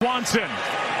Swanson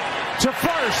to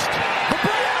first. The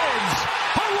Browns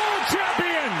are world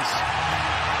champions.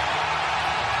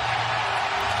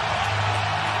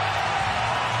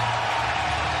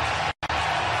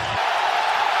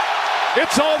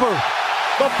 It's over.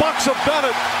 The Bucks have done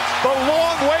it. The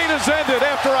long wait has ended.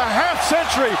 After a half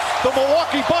century, the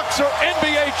Milwaukee Bucks are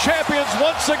NBA champions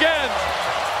once again.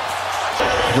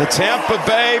 The Tampa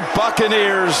Bay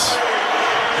Buccaneers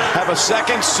have a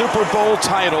second Super Bowl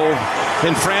title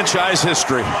in franchise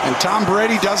history. And Tom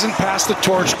Brady doesn't pass the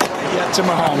torch yet to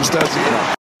Mahomes, does he?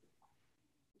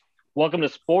 Welcome to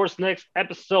Sports Next,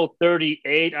 episode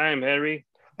 38. I am Henry.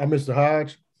 I'm Mr.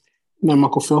 Hodge. And I'm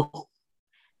Uncle Phil.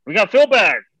 We got Phil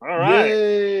back. All right.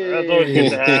 Yay. That's always good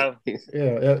to have.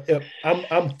 Yeah.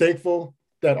 I'm thankful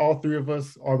that all three of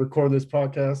us are recording this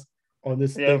podcast on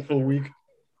this thankful week.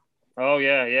 Oh,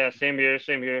 yeah. Same here.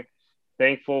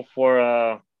 Thankful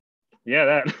for,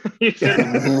 that.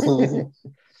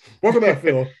 Welcome back,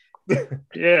 Phil.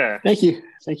 Yeah. Thank you.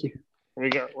 We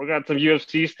got some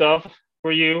UFC stuff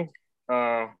for you.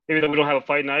 Even though we don't have a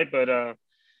fight night, but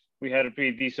we had a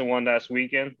pretty decent one last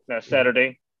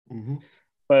Saturday. Mm-hmm.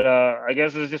 But I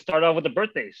guess let's just start off with the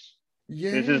birthdays. Yay.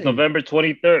 This is November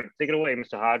 23rd. Take it away,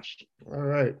 Mr. Hodge. All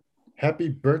right. Happy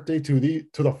birthday to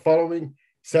the following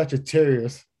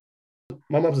Sagittarius.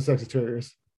 My mom's a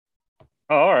Sagittarius.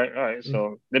 Oh, all right.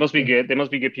 So they must be good. They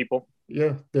must be good people.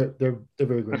 Yeah, they're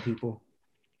very good people.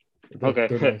 Okay.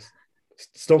 They're nice.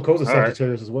 Stone Cold's a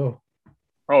Sagittarius as well.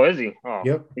 Oh, is he? Oh,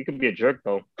 yep. He could be a jerk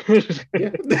though.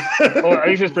 Yeah. Oh, at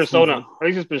least his persona.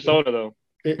 Though.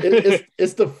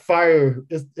 It's the fire.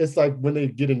 It's like when they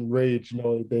get enraged,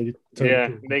 they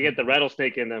turn they get the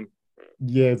rattlesnake in them.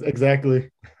 Yes,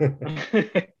 exactly.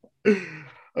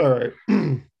 All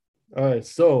right.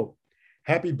 So,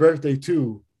 happy birthday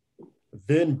to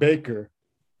Vin Baker,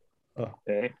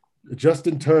 okay,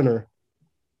 Justin Turner.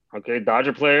 Okay,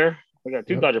 Dodger player. We got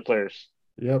two Dodger players.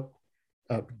 Yep.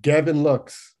 Gavin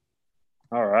Lux.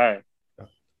 All right.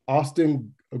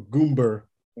 Austin Goomber.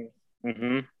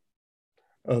 Mm-hmm.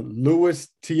 Louis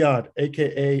Tiant,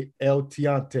 a.k.a. El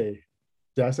Tiante.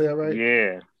 Did I say that right?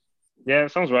 Yeah,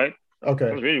 it sounds right. Okay.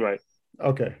 Sounds really right.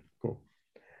 Okay, cool.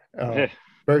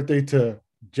 Birthday to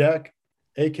Jack,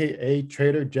 a.k.a.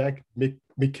 Trader Jack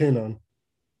McKinnon.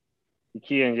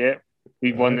 McKinnon, yeah.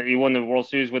 He won the World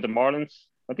Series with the Marlins.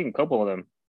 I think a couple of them.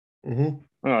 Mm-hmm.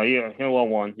 Oh, yeah. He won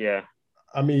one, yeah.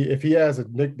 I mean, if he has a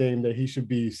nickname, that he should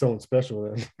be someone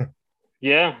special then.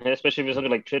 Yeah, especially if it's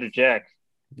something like Trader Jack.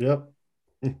 Yep.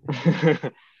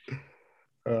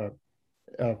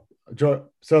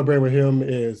 Celebrating with him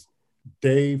is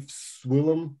Dave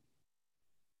Swillam.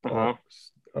 Uh-huh.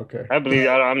 Okay. I believe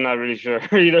I'm not really sure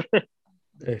either.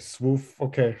 Hey, Swoof.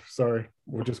 Okay, sorry.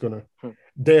 We're just gonna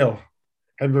Dale.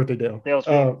 Happy birthday, Dale. Dale's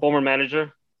former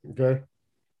manager. Okay.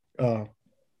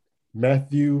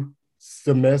 Matthew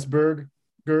Semesberger.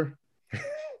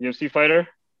 UFC fighter.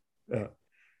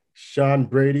 Sean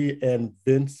Brady and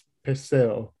Vince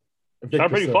Purcell. Sean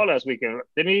Brady fought last weekend,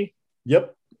 didn't he?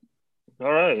 Yep.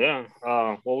 All right, yeah.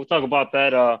 Well, we'll talk about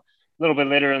that a little bit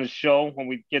later in the show when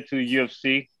we get to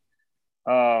UFC.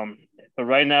 But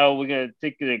right now, we're going to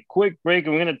take a quick break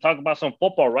and we're going to talk about some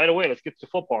football right away. Let's get to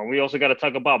football. And we also got to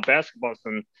talk about basketball,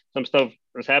 some stuff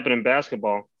that's happening in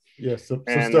basketball. Yeah, some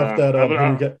stuff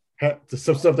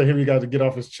that Henry got to get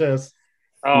off his chest.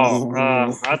 Oh,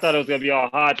 I thought it was going to be all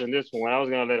Hodge in this one. I was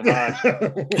going to let Hodge.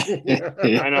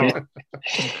 I know.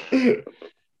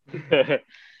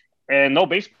 And no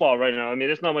baseball right now. I mean,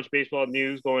 there's not much baseball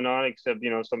news going on except,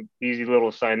 some easy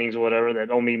little signings or whatever that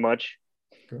don't mean much.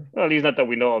 Okay. Well, at least not that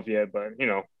we know of yet, but,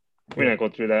 we're not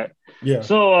going through that. Yeah.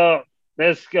 So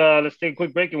let's take a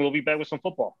quick break and we'll be back with some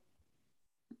football.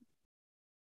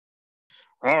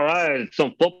 All right.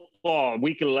 Some football,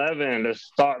 week 11.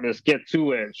 Let's get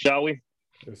to it, shall we?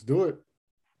 Let's do it.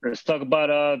 Let's talk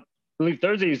about, I believe,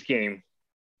 Thursday's game.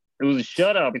 It was a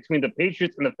shutout between the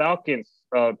Patriots and the Falcons.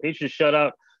 Patriots shut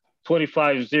out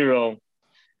 25-0.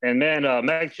 And then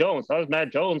Mac Jones. How's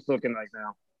Mac Jones looking like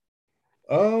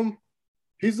now?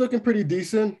 He's looking pretty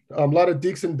decent. A lot of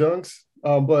dinks and dunks.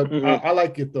 But I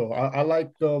like it though. I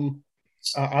like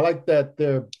that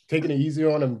they're taking it easy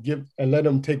on him, and let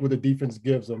him take what the defense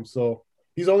gives him. So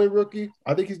he's only a rookie.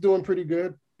 I think he's doing pretty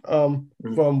good. From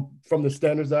the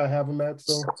standards that I have him at.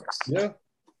 So yeah.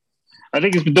 I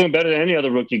think he's been doing better than any other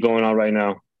rookie going on right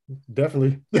now.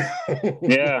 Definitely.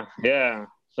 Yeah.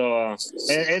 So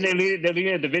and they're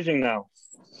leading the division now.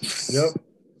 Yep.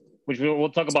 Which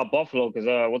we'll talk about Buffalo because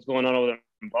what's going on over there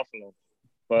in Buffalo.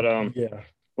 But yeah,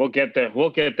 we'll get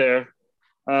there.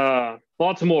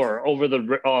 Baltimore over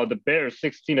the Bears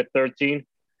 16-13.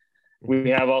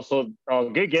 We have also a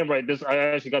good game right. This I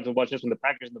actually got to watch this from the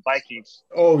Packers and the Vikings.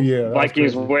 Oh yeah,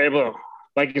 Vikings were able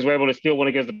to steal one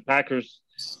against the Packers,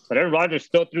 but Aaron Rodgers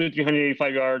still threw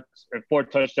 385 yards and 4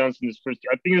 touchdowns in his first.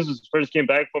 I think this was his first game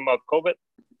back from COVID.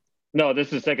 No, this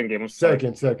is his second game.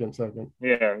 Second.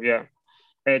 Yeah.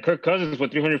 And Kirk Cousins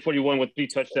with 341 with 3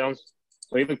 touchdowns,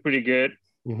 so he looked pretty good.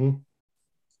 Mm-hmm.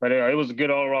 But it was a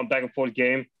good all-around back-and-forth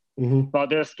game. Mm-hmm.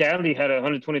 Valdez Scantling had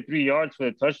 123 yards for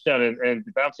a touchdown, and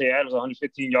Devontae Adams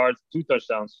 115 yards, 2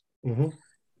 touchdowns. Mm-hmm.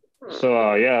 So,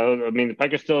 I mean, the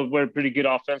Packers still were pretty good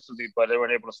offensively, but they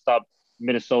weren't able to stop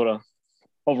Minnesota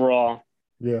overall.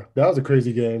 Yeah, that was a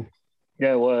crazy game.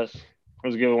 Yeah, it was. It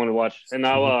was a good one to watch. And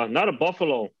now, not a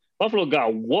Buffalo. Buffalo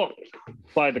got whooped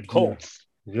by the Colts.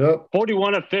 Yep.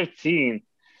 41-15.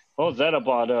 What was that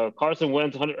about? Carson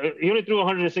Wentz, he only threw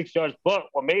 106 yards, but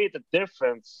what made the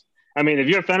difference? I mean, if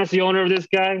you're a fantasy owner of this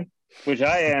guy, which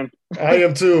I am. I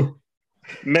am too.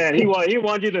 Man, he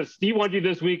won you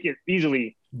this week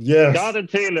easily. Yes. Jonathan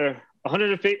Taylor,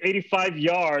 185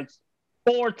 yards,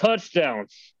 4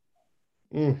 touchdowns.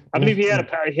 I believe he had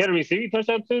a receiving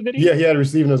touchdown too, did he? Yeah, he had a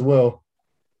receiving as well.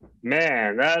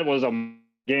 Man, that was a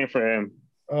game for him.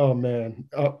 Oh, man.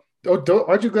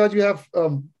 Aren't you glad you have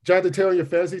Jonathan Taylor on your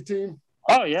fantasy team?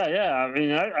 Oh, yeah. I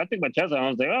mean, I think my chance, I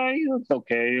was like, oh, he looks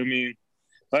okay. I mean,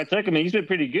 but I took him, he's been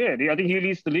pretty good. I think he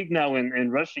leads the league now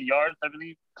in rushing yards, I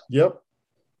believe. Yep.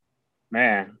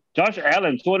 Man, Josh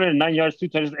Allen, 209 yards, 2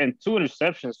 touchdowns, and 2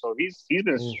 interceptions. So he's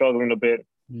been struggling a bit.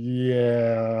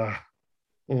 Yeah.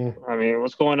 I mean,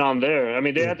 what's going on there? I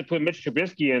mean, they had to put Mitch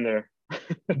Trubisky in there.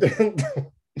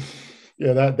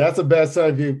 Yeah, that's a bad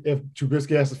sign if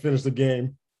Trubisky has to finish the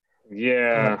game.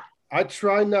 Yeah. I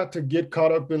try not to get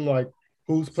caught up in like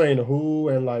who's playing who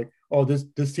and like, oh,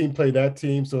 this team played that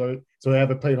team, so they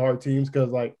haven't played hard teams because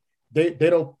like they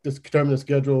don't determine the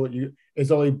schedule.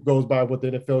 It only goes by what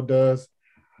the NFL does.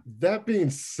 That being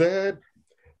said,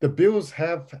 the Bills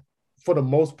have, for the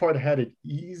most part, had it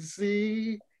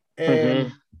easy,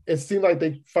 and it seemed like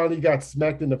they finally got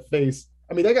smacked in the face.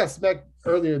 I mean, they got smacked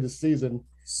earlier this season,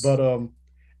 but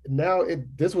now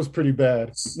this was pretty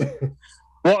bad.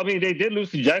 Well, I mean, they did lose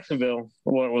to Jacksonville.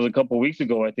 What was a couple of weeks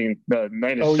ago? I think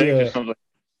 9-6 or something.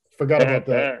 Forgot about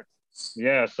that.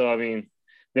 Yeah, so I mean,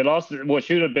 they lost what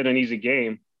should have been an easy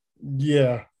game.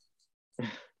 Yeah.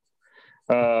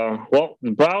 Well,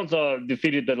 the Browns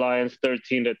defeated the Lions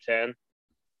 13-10.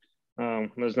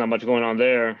 There's not much going on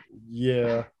there.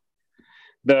 Yeah.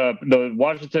 The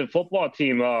Washington football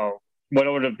team went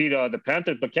over to beat the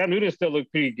Panthers, but Cam Newton still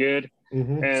looked pretty good.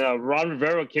 And Ron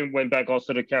Rivera went back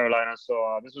also to Carolina.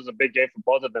 So this was a big game for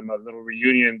both of them, a little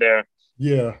reunion there.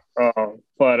 Yeah.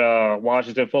 But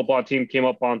Washington football team came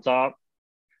up on top.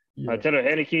 Yeah. Taylor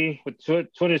Heineke with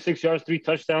 26 yards, 3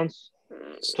 touchdowns.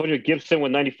 Antonio Gibson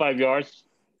with 95 yards.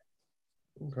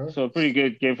 Okay. So a pretty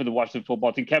good game for the Washington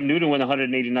football team. Cam Newton went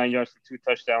 189 yards and 2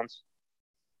 touchdowns.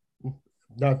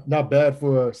 Not bad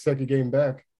for a second game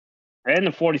back. And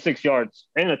the 46 yards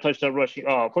and a touchdown rushing.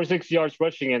 46 yards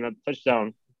rushing and a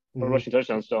touchdown, a rushing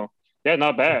touchdown. So yeah,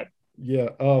 not bad. Yeah.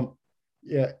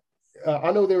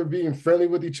 I know they were being friendly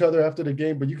with each other after the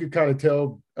game, but you could kind of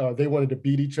tell they wanted to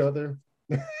beat each other.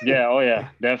 Yeah. Oh yeah,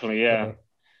 definitely. Yeah.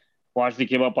 Washington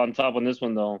came up on top on this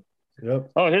one though.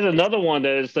 Yep. Oh, here's another one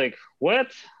that is like,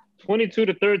 what?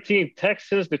 22-13,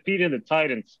 Texans defeating the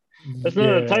Titans. That's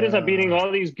not the Titans are beating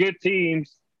all these good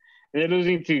teams, and they're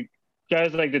losing to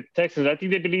guys like the Texans. I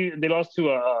think they lost to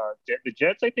the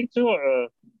Jets, I think too, or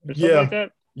something like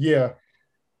that. Yeah.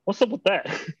 What's up with that?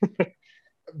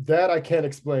 That I can't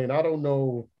explain. I don't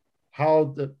know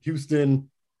how the Houston.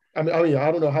 I mean,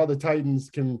 I don't know how the Titans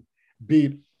can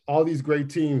beat all these great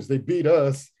teams. They beat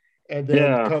us, and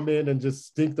then come in and just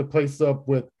stink the place up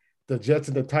with the Jets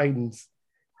and the Titans.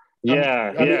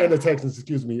 Yeah, I mean, and the Texans.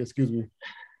 Excuse me.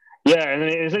 Yeah, and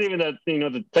it's not even that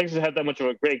the Texans had that much of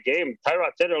a great game.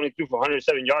 Tyrod Taylor only threw for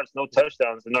 107 yards, no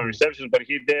touchdowns, and no receptions, but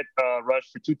he did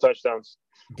rush for 2 touchdowns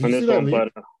on this one.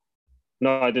 But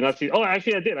no, I did not see. Oh,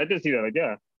 actually, I did. I did see that. Like,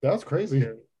 yeah, that was crazy.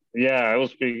 Yeah, it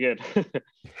was pretty good.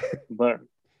 but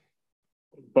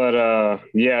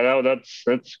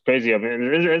that's crazy. I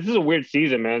mean, this is a weird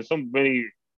season, man. So many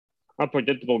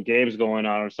unpredictable games going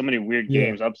on, or so many weird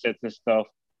games, upsets and stuff.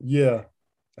 Yeah,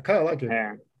 I kind of like it.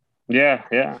 Man.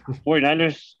 Yeah.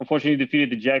 49ers unfortunately defeated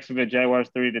the Jacksonville Jaguars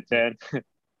 30-10.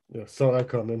 Yeah, saw that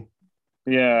coming.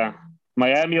 Yeah.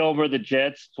 Miami over the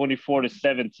Jets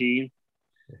 24-17.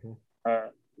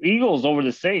 Eagles over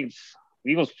the Saints.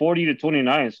 Eagles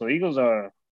 40-29. So Eagles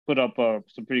put up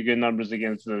some pretty good numbers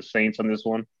against the Saints on this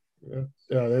one. Yeah.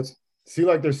 It seems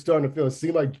like they're starting to feel. It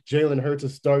seems like Jalen Hurts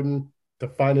is starting to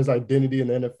find his identity in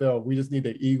the NFL. We just need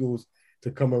the Eagles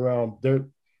to come around.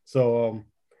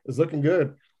 It's looking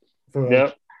good.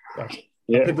 Yeah. I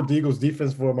picked up the Eagles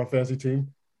defense for my fantasy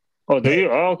team. Oh, do you?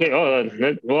 Oh, okay. Oh,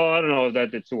 well, I don't know if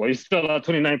that did too well. You still got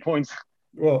 29 points.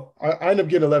 Well, I ended up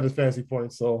getting 11 fantasy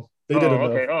points, so they did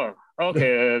enough. Okay. Oh,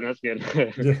 okay. That's good.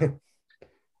 Yeah.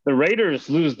 The Raiders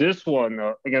lose this one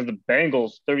against the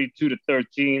Bengals,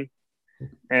 32-13,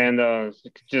 and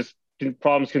just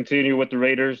problems continue with the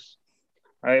Raiders.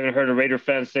 I even heard a Raider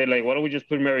fan say, like, "Why don't we just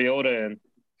put Mariota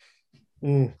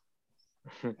in?"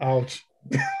 Ouch.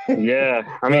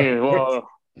 Yeah, I mean, well,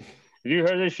 if you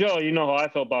heard this show, you know how I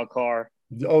felt about Carr.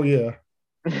 Oh yeah.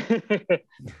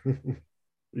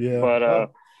 Yeah. But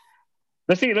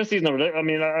let's see his number. I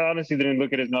mean, I honestly didn't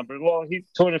look at his number. Well, he's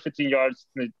 215 yards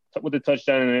with a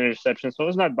touchdown and an interception, so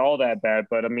it's not all that bad.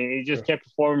 But I mean, he just can't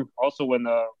perform also when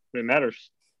it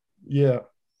matters. Yeah,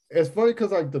 it's funny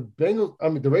because like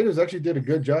the Raiders actually did a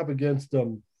good job against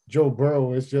Joe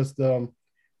Burrow. It's just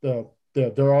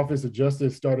their offense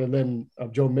adjusted, started letting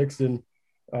Joe Mixon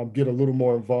get a little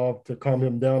more involved to calm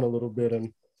him down a little bit,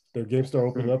 and their game started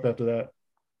opening up after that.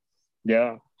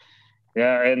 Yeah.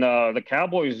 Yeah, and the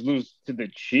Cowboys lose to the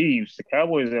Chiefs. The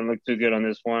Cowboys didn't look too good on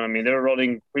this one. I mean, they were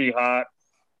rolling pretty hot,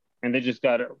 and they just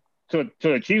got to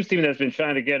a Chiefs team that's been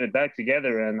trying to get it back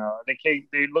together. And they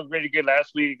looked really good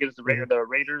last week against the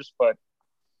Raiders, but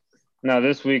now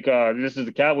this week, this is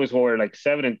the Cowboys who were like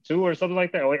 7-2 or something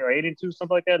like that, or 8-2, something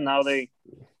like that. Now they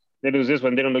lose this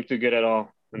one. They don't look too good at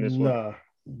all in this one.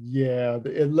 Yeah,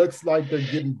 it looks like they're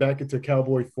getting back into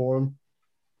Cowboy form.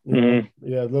 Mm-hmm.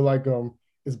 Yeah, it looked like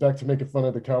it's back to making fun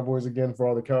of the Cowboys again for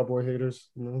all the Cowboy haters.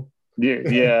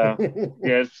 Yeah.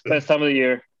 It's best time of the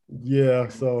year. Yeah,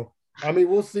 so I mean,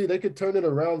 we'll see. They could turn it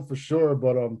around for sure,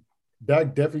 but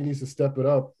Dak definitely needs to step it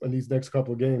up in these next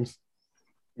couple of games.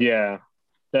 Yeah,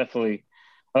 definitely.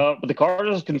 But the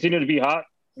Cardinals continue to be hot.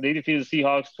 They defeated the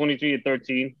Seahawks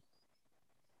 23-13.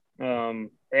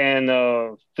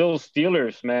 And Phil's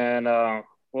Steelers, man.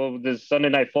 This Sunday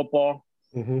Night Football.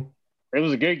 Mm-hmm. It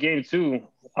was a good game too.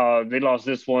 They lost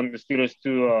this one. The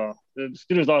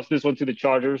Steelers lost this one to the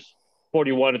Chargers,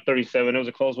 41-37. It was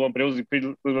a close one, but it was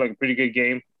like a pretty good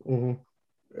game. Mm-hmm.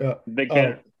 Yeah. Big.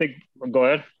 Go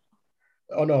ahead.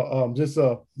 Oh no. Just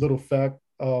a little fact.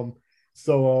 My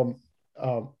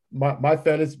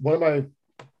fantasy, the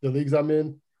leagues I'm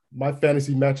in, my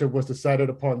fantasy matchup was decided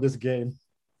upon this game.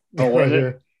 Oh, was it?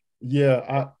 Here.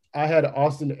 Yeah. I had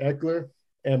Austin Eckler,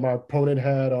 and my opponent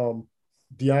had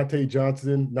Deontay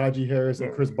Johnson, Najee Harris,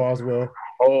 and Chris Boswell.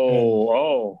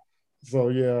 So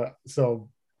yeah, so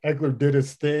Eckler did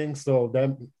his thing, so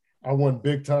that I won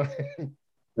big time.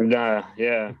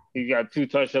 Yeah, he got 2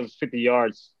 touchdowns, 50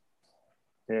 yards.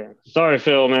 Yeah, sorry,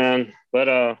 Phil, man, but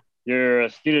your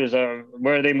Steelers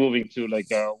where are they moving to? Like,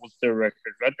 what's their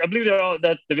record? I believe they're all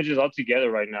that division is all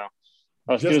together right now.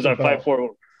 Steelers are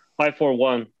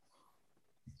 5-4-1.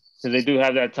 So they do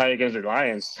have that tie against the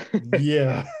Lions.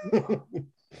 Yeah.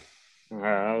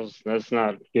 That's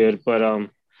not good. But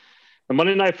the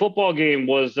Monday Night Football game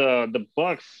was the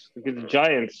Bucks against the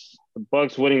Giants. The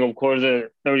Bucks winning, of course,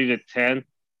 30-10.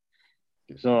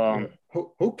 So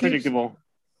who predictable.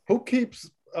 Who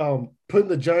keeps putting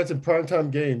the Giants in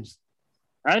primetime games?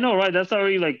 I know, right? That's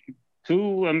already like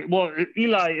 2. I mean,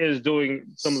 Eli is doing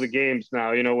some of the games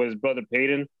now, with his brother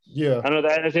Peyton. Yeah. I know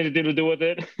that has anything to do with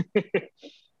it.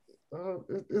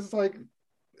 It's like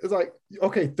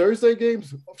okay, Thursday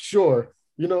games, sure.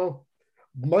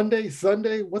 Monday,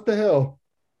 Sunday, what the hell?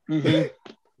 Mm-hmm.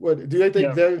 What do you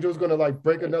think Daniel Jones going to like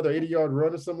break another 80-yard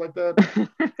run or something like that?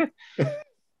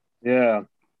 Yeah,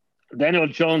 Daniel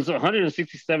Jones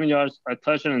 167 yards, a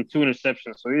touchdown, and 2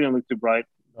 interceptions. So he didn't look too bright.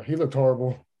 He looked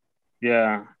horrible.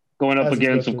 Yeah, going up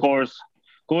against, of course,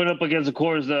 most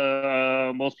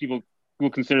people will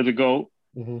consider the GOAT.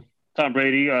 Mm-hmm. Tom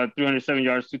Brady, 307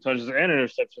 yards, 2 touchdowns, and an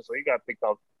interception, so he got picked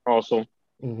up also.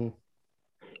 Mm-hmm.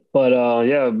 But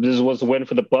this was a win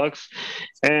for the Bucks,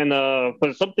 and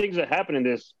but some things that happened in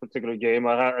this particular game.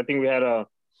 I think we had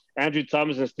Andrew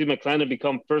Thomas and Steve McClendon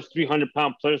become first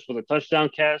 300-pound players with a touchdown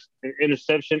catch and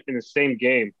interception in the same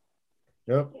game.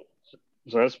 Yep.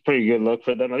 So that's a pretty good look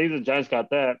for them. At least the Giants got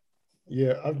that.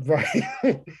 Yeah, right.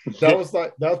 that was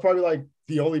probably like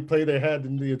the only play they had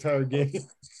in the entire game.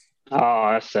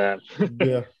 Oh, that's sad.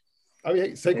 Yeah. I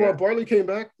mean, Saquon Barkley came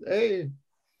back. Hey.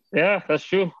 Yeah, that's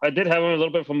true. I did have him a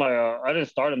little bit for my I didn't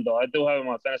start him, though. I do have him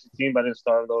on my fantasy team, but I didn't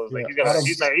start him, though. Like,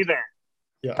 he's not either.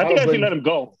 Yeah, I think I should let him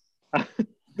go.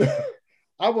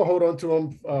 I will hold on to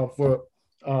him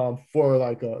for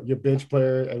like your bench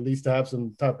player, at least to have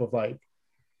some type of like,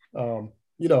 depth.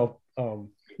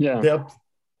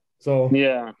 So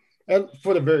yeah. and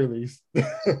for the very least.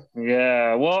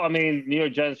 Yeah. Well, I mean, New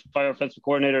York Giants fire offensive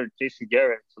coordinator Jason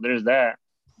Garrett. So there's that.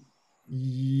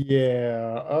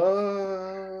 Yeah.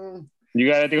 You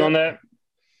got anything on that?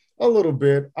 A little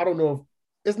bit. I don't know if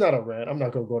it's not a rant. I'm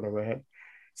not gonna go on a rant.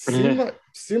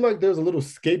 Seem like there's a little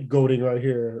scapegoating right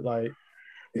here. Like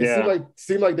it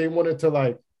seemed like they wanted to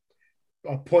like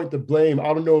point the blame.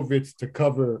 I don't know if it's to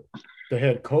cover the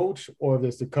head coach or if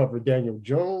it's to cover Daniel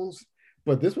Jones,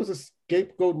 but this was a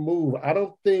scapegoat move. I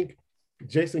don't think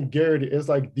Jason Garrett is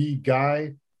like the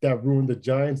guy that ruined the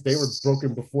Giants. They were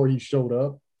broken before he showed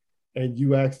up, and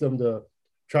you asked them to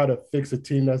try to fix a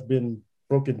team that's been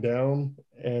broken down.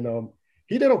 And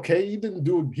he did okay. He didn't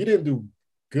do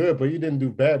good, but he didn't do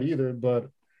bad either. But I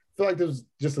feel like there's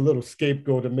just a little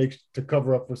scapegoat to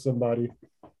cover up for somebody.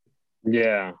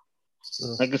 Yeah.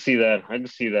 I can see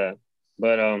that.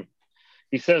 But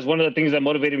he says one of the things that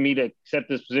motivated me to accept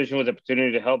this position was the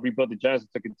opportunity to help rebuild the Giants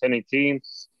into a contending team.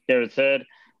 Garrett said,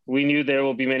 "We knew there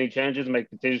will be many challenges. My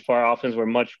expectations for our offense were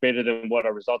much greater than what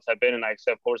our results have been, and I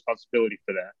accept full responsibility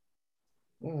for that."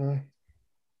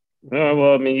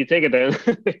 Well, I mean, you take it then.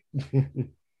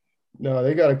 No,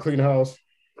 they got a clean house.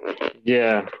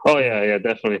 Yeah. Oh, yeah,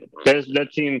 definitely. There's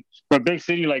that team for a big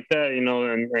city like that, you know,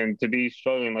 and to be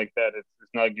struggling like that, it's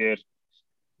not good.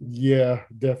 Yeah,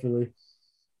 definitely.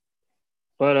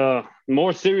 But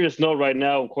more serious note right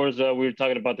now, of course, we were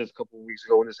talking about this a couple of weeks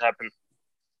ago when this happened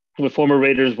with former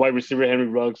Raiders wide receiver Henry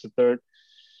Ruggs III.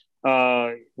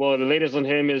 Well, the latest on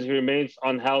him is he remains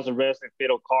on house arrest in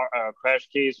fatal car crash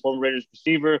case. Former Raiders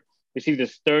receiver received a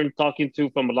stern talking to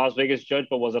from a Las Vegas judge,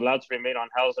 but was allowed to remain on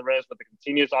house arrest with a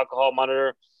continuous alcohol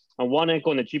monitor on one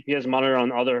ankle and a GPS monitor on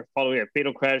the other. Following a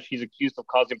fatal crash he's accused of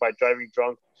causing by driving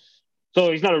drunk.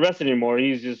 So he's not arrested anymore.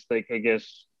 He's just like, I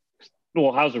guess,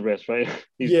 house arrest, right?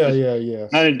 He's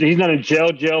not in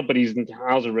jail, but he's in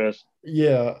house arrest.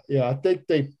 Yeah. I think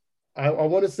I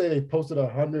want to say they posted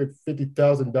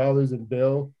 $150,000 in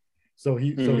bail, so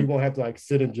he won't have to like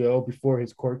sit in jail before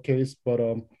his court case. But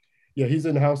yeah, he's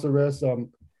in house arrest. I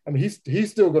mean,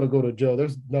 he's still gonna go to jail.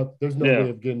 There's no way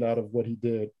of getting out of what he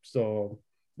did. So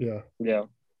yeah,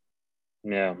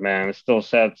 man, it's still a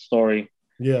sad story.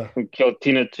 Yeah, who killed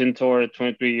Tina Tintor, a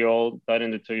 23-year-old, died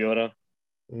in the Toyota.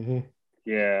 Mm-hmm.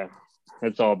 Yeah,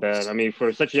 it's all bad. I mean,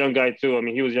 for such a young guy too. I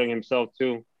mean, he was young himself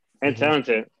too, and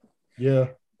talented. Yeah.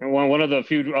 And one of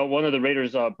the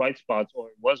Raiders' bright spots, or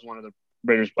was one of the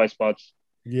Raiders' bright spots,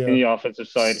 in the offensive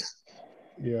side.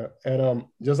 Yeah, and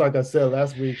just like I said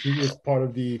last week, he was part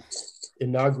of the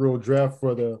inaugural draft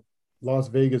for the Las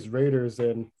Vegas Raiders,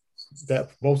 and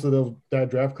that most of that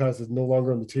draft class is no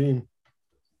longer on the team.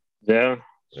 Yeah,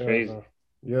 it's crazy.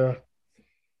 Yeah,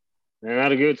 and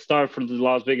not a good start for the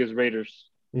Las Vegas Raiders.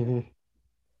 Mm-hmm.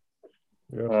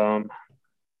 Yeah.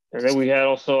 And then we had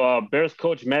also Bears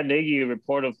coach Matt Nagy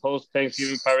report of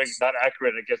post-Thanksgiving firing not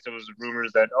accurate. I guess there was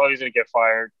rumors that, he's going to get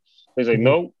fired. He's like,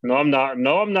 no, I'm not.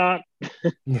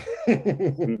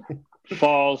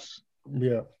 False.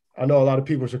 Yeah. I know a lot of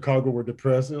people in Chicago were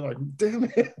depressed. They're like,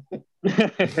 damn it.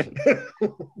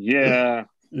 Yeah.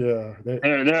 Yeah.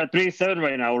 They're at 3-7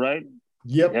 right now, right?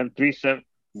 Yep. They have 3-7.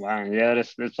 Wow. Yeah,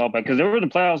 that's all bad. Because they were in the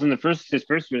playoffs in his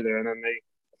first year there, and then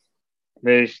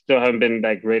they still haven't been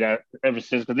that great at ever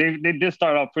since, because they did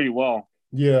start off pretty well.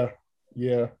 Yeah.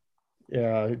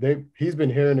 He's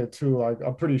been hearing it too. Like,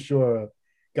 I'm pretty sure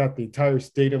got the entire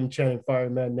stadium chanting fire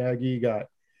Matt Nagy. Got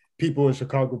people in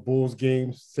Chicago Bulls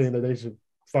games saying that they should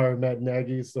fire Matt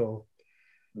Nagy. So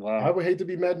wow. I would hate to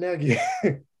be Matt Nagy.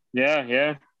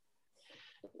 Yeah.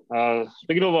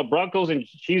 Speaking of Broncos and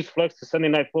Chiefs flex to Sunday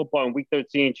Night Football in Week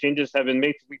 13, changes have been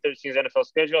made to Week 13's NFL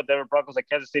schedule. Denver Broncos and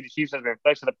Kansas City Chiefs has been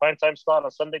flexed to the primetime slot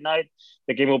on Sunday night.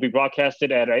 The game will be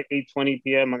broadcasted at 8:20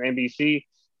 p.m. on NBC.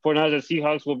 49ers and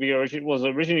Seahawks was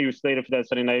originally slated for that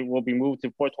Sunday night. Will be moved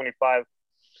to 4:25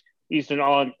 Eastern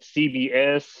on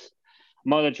CBS.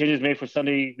 Among the changes made for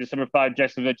Sunday, December 5,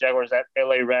 Jacksonville Jaguars at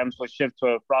LA Rams will shift to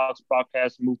a Fox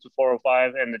broadcast, move to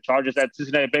 4:05, and the Chargers at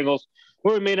Cincinnati Bengals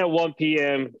will remain at 1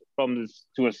 p.m.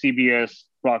 to a CBS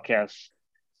broadcast.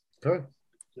 Okay.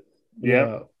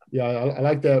 Yeah. I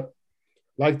like that.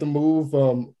 Like the move.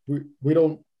 We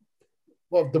don't.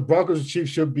 Well, the Broncos and Chiefs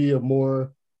should be a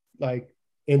more like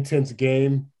intense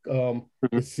game. The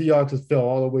Seahawks has fell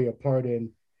all the way apart in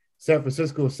San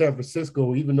Francisco,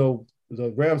 even though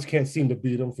the Rams can't seem to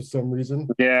beat them for some reason.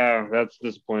 Yeah, that's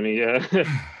disappointing.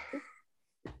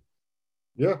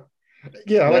 Yeah.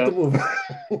 I like the move.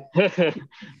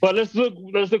 But let's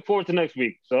look forward to next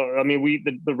week. So I mean,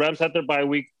 the Rams had their bye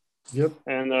week. Yep.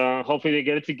 And hopefully they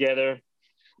get it together.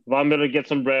 Von Miller gets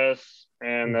some rest,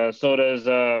 and so does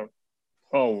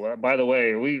Oh, by the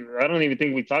way, I don't even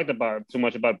think we talked about too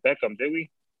much about Beckham, did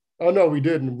we? Oh no, we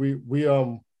didn't.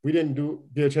 We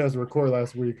didn't get a chance to record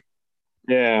last week.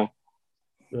 Yeah.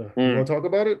 Yeah. You want to talk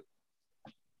about it?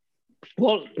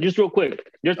 Well, just real quick,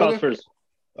 your thoughts first.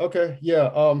 Okay. Yeah.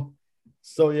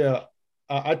 So yeah,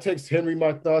 I text Henry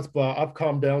my thoughts, but I've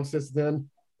calmed down since then.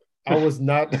 I was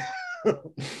not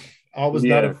I was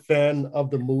not a fan of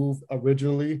the move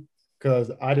originally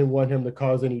because I didn't want him to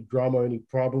cause any drama or any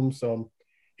problems.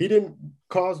 He didn't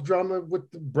cause drama with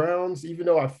the Browns, even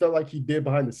though I felt like he did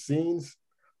behind the scenes.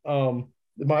 In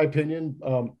my opinion,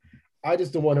 I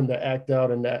just don't want him to act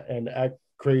out and act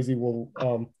crazy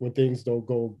when things don't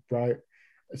go right.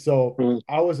 So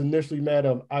I was initially mad.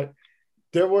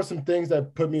 There were some things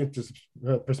that put me into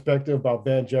perspective about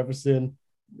Van Jefferson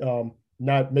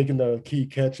not making the key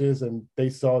catches, and they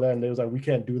saw that and they was like, we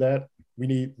can't do that. We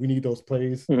need those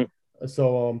plays.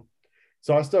 So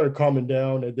I started calming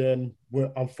down, and then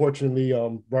unfortunately,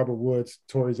 Robert Woods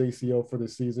tore his ACL for the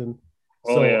season.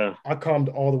 So I calmed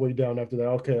all the way down after that.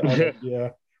 Okay, I was like, yeah,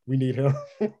 we need him.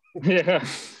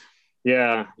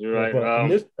 Yeah, you're right.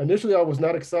 But initially, I was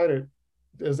not excited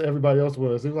as everybody else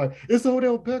was. It was like, it's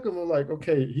Odell Beckham. I'm like,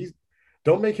 okay,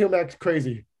 don't make him act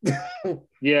crazy.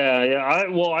 Yeah.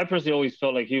 I personally always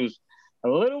felt like he was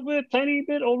a tiny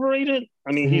bit overrated.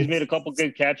 I mean, he's made a couple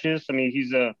good catches. I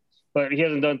mean, but he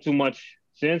hasn't done too much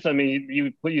since. I mean,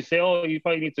 you say, oh, he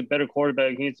probably needs a better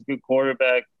quarterback. He needs a good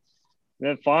quarterback.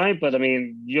 That's fine, but I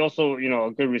mean, you also,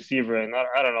 a good receiver, and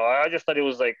I don't know. I just thought it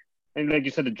was like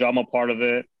you said, the drama part of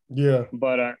it. Yeah.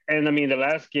 But and I mean, the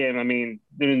last game, I mean,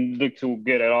 didn't look too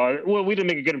good at all. Well, we didn't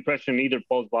make a good impression either,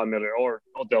 both Von Miller or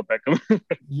Odell Beckham.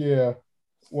 Yeah.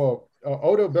 Well,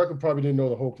 Odell Beckham probably didn't know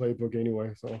the whole playbook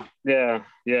anyway. So. Yeah,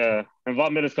 and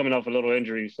Von Miller's coming off a little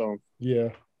injury, so. Yeah.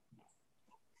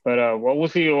 But we'll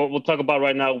see. We'll talk about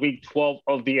right now, Week 12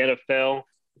 of the NFL.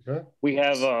 Okay. We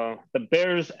have the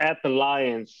Bears at the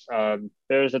Lions.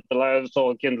 Bears at the Lions.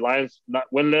 So again, Lions not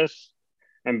winless,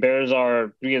 and Bears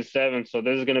are 3-7. So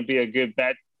this is going to be a good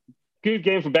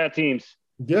game for bad teams.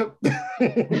 Yep.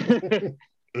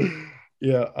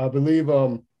 Yeah, I believe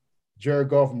Jared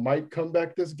Goff might come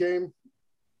back this game.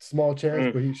 Small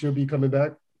chance, but he should be coming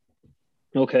back.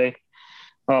 Okay.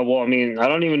 Well, I mean, I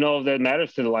don't even know if that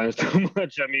matters to the Lions too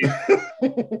much. I mean,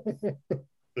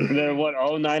 they're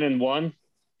 9-1.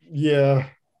 Yeah.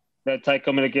 That tie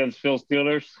coming against Phil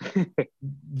Steelers.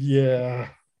 Yeah.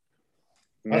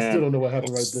 Man. I still don't know what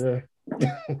happened right there.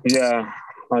 Yeah.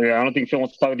 I don't think Phil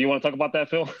wants to talk. Do you want to talk about that,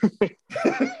 Phil?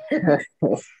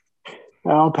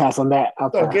 I'll pass on that.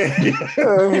 Okay.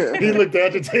 He looked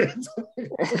agitated.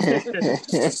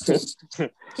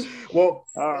 Well,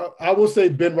 I will say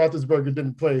Ben Roethlisberger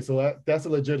didn't play, so that's a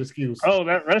legit excuse. Oh,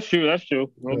 that's true. That's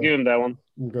true. We'll give him that one.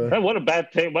 Okay. What a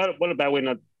bad thing. What a bad way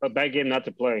a bad game not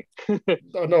to play.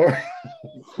 Oh, no.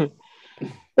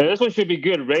 This one should be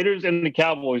good. Raiders and the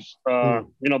Cowboys.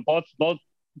 Both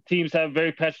teams have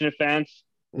very passionate fans.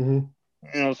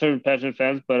 Mm-hmm. Certain passionate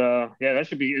fans. But that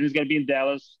should be. It's going to be in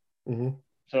Dallas. Mm-hmm.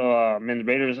 So I mean, the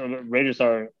Raiders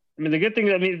are. I mean, the good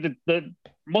thing. I mean, the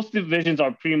most divisions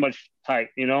are pretty much tight.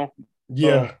 Yeah.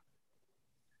 So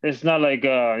it's not like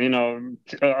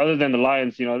other than the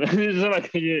Lions. It's not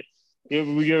like we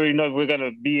already know if we're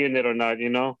gonna be in it or not.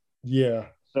 Yeah.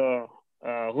 So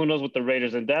who knows with the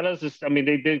Raiders and Dallas is. I mean,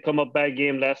 they did come up bad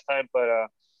game last time, but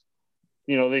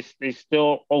they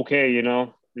still okay.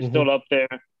 They're still up there.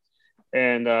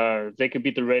 And they could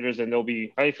beat the Raiders, and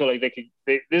I feel like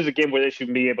this is a game where they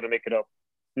should be able to make it up.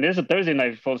 And this is a Thursday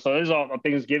night, folks, so this is all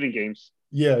Thanksgiving games.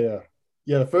 Yeah.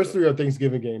 The first three are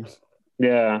Thanksgiving games.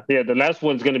 Yeah. The last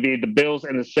one's going to be the Bills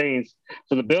and the Saints.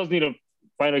 So the Bills need to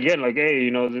fight again. Like, hey,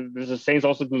 this is Saints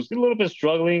also who's a little bit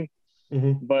struggling.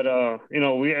 Mm-hmm. But a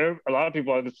lot of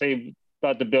people are the same.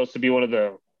 Thought the Bills to be one of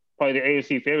probably the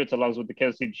AFC favorites, along with the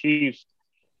Kansas City Chiefs.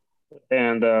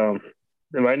 And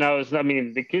right now,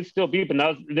 they could still beat,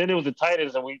 but then it was the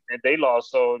Titans, and they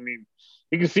lost. So, I mean,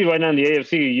 you can see right now in the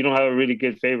AFC, you don't have a really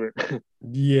good favorite.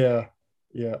 Yeah.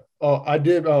 Oh, I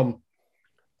did.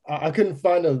 I couldn't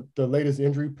find the latest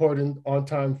injury report on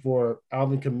time for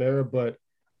Alvin Kamara, but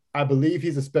I believe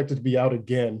he's expected to be out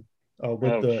again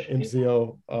with the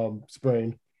MCL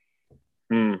sprain.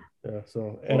 Mm. Yeah.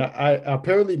 So, and I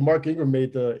apparently Mark Ingram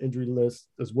made the injury list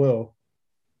as well.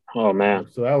 Oh man.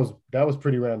 So that was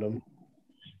pretty random.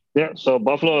 Yeah. So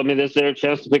Buffalo, I mean, that's their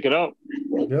chance to pick it up.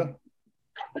 Yeah.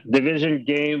 Division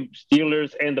game,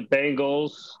 Steelers and the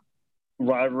Bengals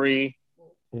rivalry.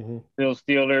 Mm-hmm.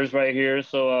 Steelers right here.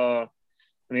 So, I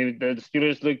mean, the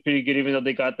Steelers look pretty good, even though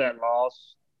they got that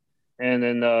loss. And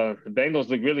then the Bengals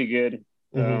look really good.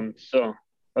 Mm-hmm. So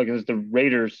against the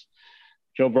Raiders.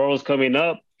 Joe Burrow's coming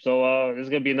up. So this is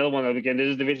going to be another one. Again,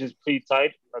 this division is pretty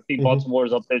tight. I think Baltimore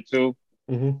is up there too.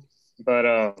 But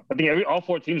I think all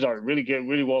four teams are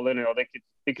really well in it.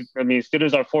 They could. I mean,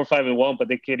 Steelers are 4-5-1, but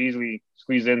they could easily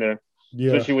squeeze in there,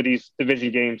 especially with these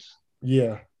division games.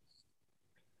 Yeah.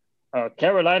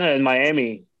 Carolina and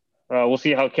Miami. We'll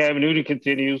see how Cam Newton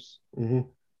continues. See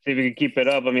if he can keep it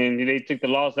up. I mean, they took the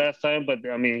loss last time, but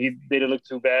I mean, they didn't look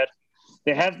too bad.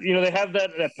 They have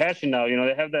that passion now.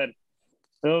 They have that.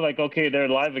 They're like, okay, they're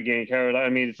live again, Carolina. I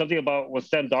mean, something about when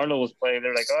Sam Darnold was playing,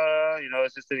 they're like,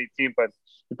 it's just any team. But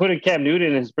putting Cam Newton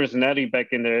and his personality back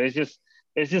in there, it's just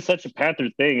such a Panther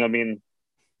thing. I mean,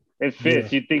 it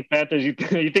fits. You think Panthers, you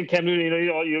think Cam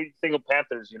Newton, you think of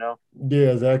Panthers,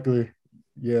 Yeah, exactly.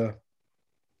 Yeah.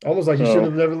 Almost like he should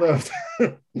have never left.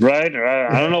 Right.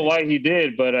 I don't know why he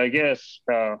did, but I guess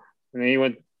and then he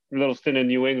went a little stint in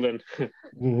New England.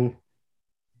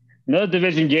 Another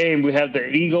division game, we have the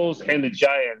Eagles and the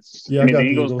Giants. Yeah, I got the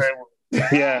Eagles.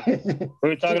 Yeah. We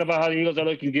were talking about how the Eagles are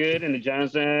looking good and the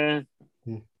Giants,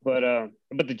 but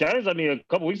the Giants, I mean, a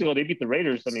couple weeks ago they beat the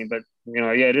Raiders. I mean, but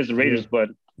it is the Raiders, but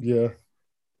yeah.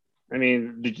 I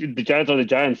mean, the Giants are the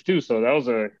Giants too, so that was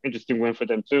an interesting win for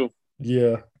them too.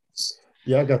 Yeah.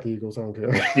 Yeah, I got the Eagles. I don't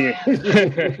care. Yeah.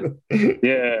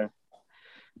 Yeah.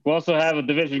 We also have a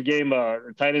division game,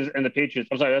 the Titans and the Patriots.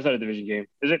 I'm sorry, that's not a division game.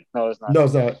 Is it? No, it's not. No,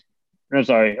 it's not. I'm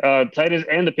sorry. Titans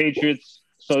and the Patriots.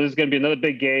 So this is going to be another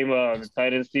big game. The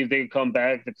Titans see if they can come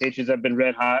back. The Patriots have been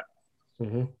red hot.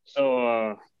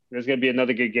 So there's going to be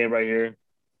another good game right here.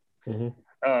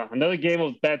 Another game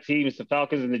of bad teams, the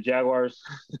Falcons and the Jaguars.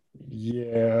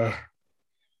 Yeah.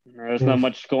 There's not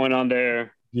much going on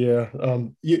there. Yeah.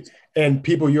 And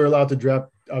people, you're allowed to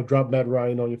drop Matt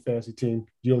Ryan on your fantasy team.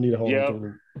 You don't need a hold on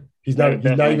him. He's not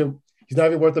even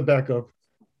worth a backup.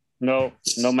 No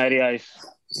Matty Ice.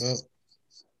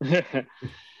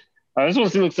 This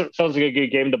one sounds like a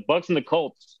good game. The Bucks and the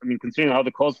Colts. I mean, considering how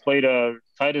the Colts played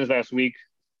Titans last week,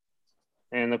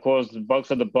 and of course the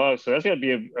Bucks are the Bucks, so that's gonna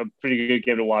be a pretty good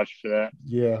game to watch for that.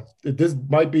 Yeah, this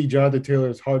might be Jonathan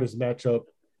Taylor's hardest matchup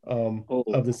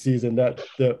of the season. That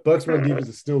the Bucks run defense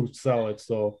is still solid,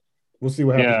 so we'll see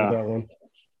what happens with that one.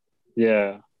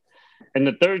 Yeah, and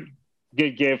the third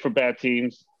good game for bad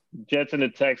teams, Jets and the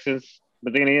Texans.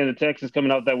 But then again, the Texans coming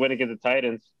off that win against the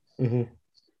Titans.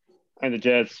 And the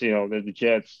Jets, they're the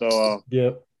Jets. So,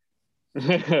 yep.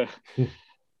 A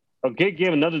good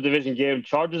game, another division game.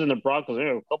 Chargers and the Broncos.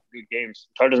 There are a couple good games.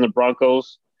 Chargers and the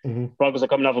Broncos. Broncos are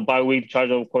coming off a bye week.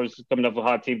 Chargers, of course, coming off a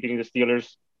hot team beating the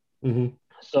Steelers.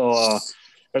 So,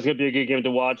 that's going to be a good game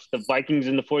to watch. The Vikings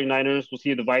and the 49ers. We'll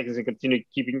see if the Vikings can continue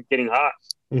getting hot.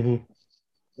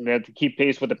 They have to keep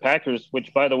pace with the Packers,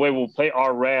 which, by the way, will play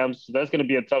our Rams. So that's going to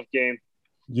be a tough game.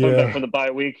 Coming back from the bye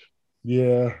week.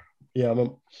 Yeah.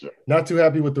 I'm not too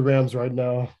happy with the Rams right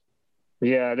now.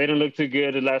 Yeah, they don't look too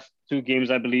good the last two games,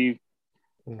 I believe.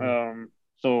 So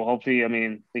hopefully, I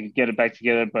mean, they can get it back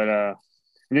together. But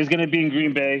it is going to be in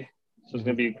Green Bay, so it's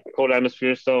going to be a cold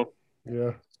atmosphere. So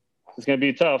yeah, it's going to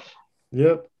be tough.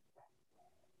 Yep.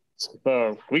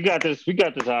 So we got this. We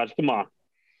got this, Hodge. Come on.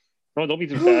 No, don't be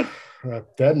too bad.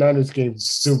 That Niners game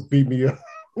still beat me up.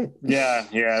 Yeah,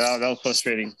 that was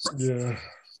frustrating. Yeah.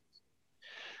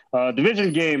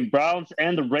 Division game, Browns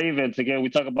and the Ravens. Again, we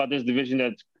talk about this division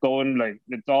that's going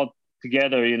it's all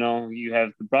together. You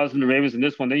have the Browns and the Ravens in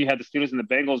this one. Then you have the Steelers and the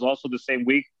Bengals also the same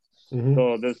week.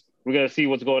 So we're gonna see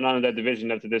what's going on in that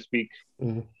division after this week.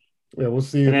 Yeah, we'll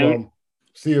see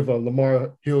if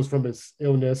Lamar heals from his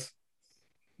illness.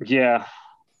 Yeah.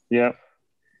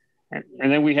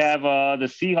 And then we have the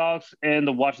Seahawks and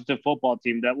the Washington football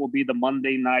team. That will be the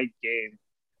Monday night game.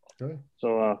 Okay.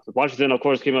 So Washington, of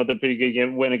course, came out with a pretty good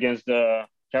game win against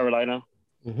Carolina.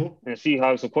 And the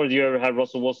Seahawks, of course, you ever had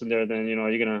Russell Wilson there, then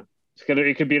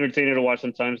it could be entertaining to watch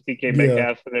sometimes. DK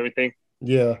Metcalf and everything.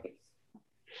 Yeah.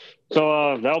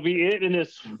 So that'll be it in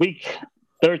this week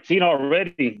 13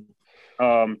 already.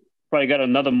 Probably got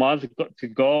another month to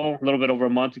go, a little bit over a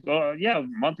month to go. A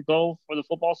month to go for the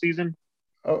football season.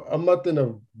 A month and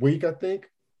a week, I think.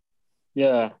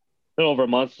 Yeah, a little over a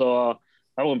month. So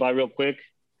that went by real quick.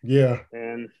 Yeah.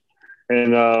 And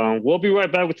we'll be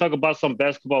right back. We'll talk about some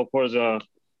basketball. Of course, we'll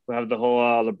have the whole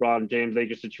LeBron James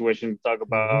Lakers situation to talk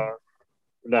about.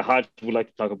 That Hodge would like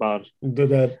to talk about.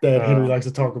 That Henry likes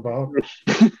to talk about.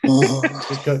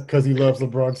 Because he loves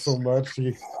LeBron so much.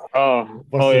 He wants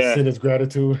to send his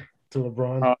gratitude to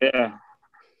LeBron. Oh, yeah.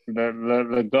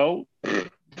 The GOAT.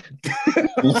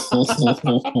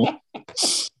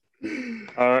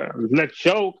 All right, let's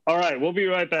choke. All right, we'll be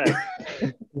right back.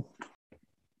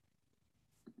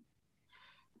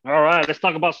 All right, let's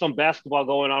talk about some basketball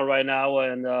going on right now.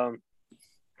 And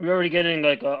we're already getting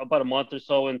like about a month or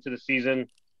so into the season.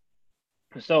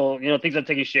 So, things are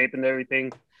taking shape and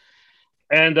everything.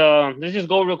 And let's just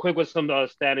go real quick with some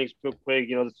standings real quick.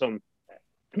 Some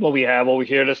what we have over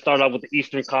here. Let's start off with the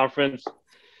Eastern Conference.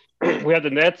 We have the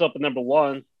Nets up at number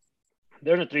one.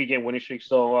 They're in a 3-game winning streak,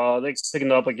 so they're picking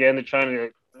it up again. They're trying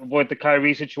to avoid the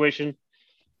Kyrie situation.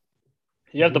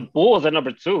 You have the Bulls at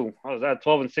number two. How was that?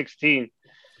 12 and 16.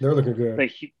 They're looking good.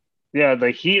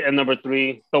 The Heat at number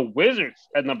three. The Wizards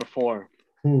at number four.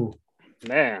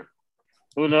 Man,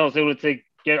 who knows? It would take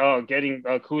getting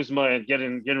Kuzma and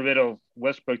getting rid of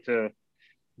Westbrook to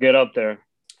get up there.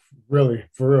 Really,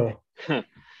 for real.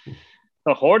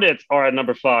 The Hornets are at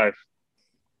number five.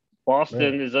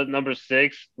 Boston is at number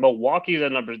six. Milwaukee's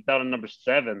down at number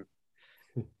seven.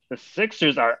 The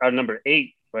Sixers are number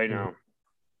 8 right now.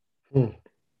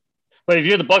 But if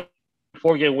you're the Bucks,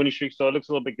 4-game winning streak, so it looks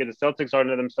a little bit good. The Celtics are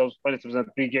themselves playing a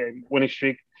 3-game winning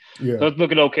streak. Yeah. So it's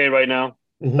looking okay right now.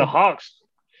 The Hawks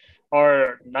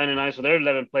are 9-9, so they're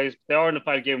 11th place. They are in a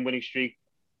 5-game winning streak.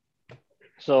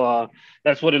 So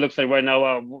that's what it looks like right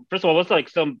now. First of all, what's like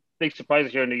some big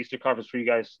surprises here in the Eastern Conference for you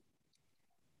guys?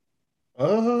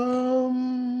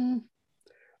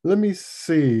 Let me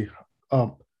see.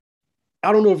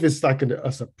 I don't know if it's like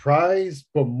a surprise,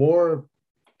 but more.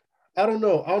 I don't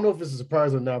know. I don't know if it's a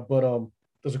surprise or not. But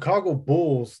the Chicago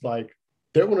Bulls, like,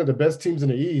 they're one of the best teams in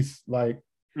the East. Like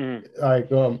they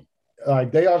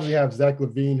obviously have Zach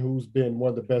LaVine, who's been one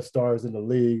of the best stars in the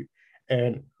league,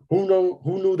 and who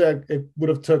knew that it would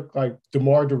have took like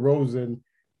DeMar DeRozan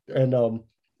and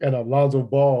Alonzo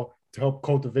Ball to help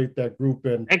cultivate that group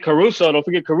and Caruso. Don't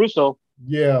forget Caruso.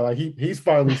 Yeah, like he's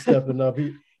finally stepping up.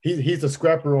 He's a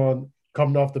scrapper on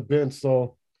coming off the bench.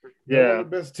 So they're one of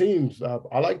the best teams.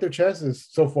 I like their chances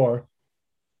so far.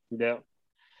 Yeah.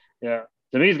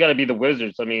 To me, it's got to be the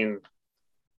Wizards. I mean,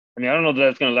 I don't know that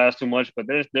that's going to last too much, but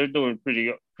they're doing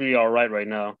pretty all right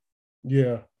now.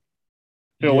 Yeah.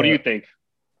 Phil, what do you think?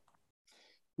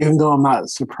 Even though I'm not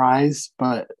surprised,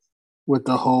 but with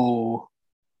the whole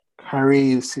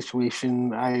Kyrie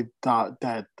situation, I thought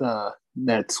that the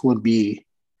Nets would be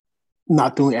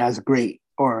not doing as great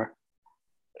or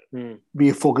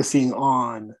be focusing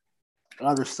on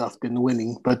other stuff than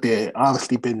winning, but they've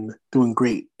obviously been doing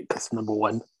great because number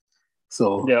one.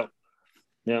 So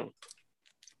yeah,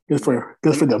 good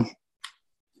for them.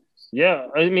 Yeah,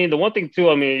 I mean the one thing too.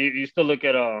 I mean you still look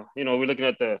at we're looking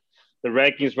at the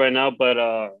rankings right now, but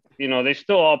they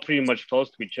still all pretty much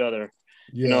close to each other.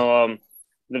 Yeah.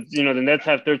 The Nets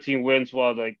have 13 wins,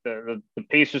 while like the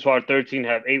Pacers, who are 13,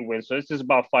 have 8 wins. So it's just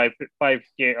about five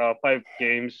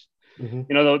games.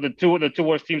 The two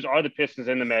worst teams are the Pistons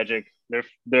and the Magic.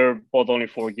 They're both only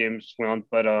 4 games won,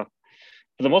 but for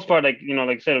the most part, like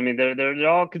I said, I mean they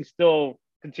all can still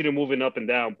continue moving up and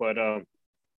down. But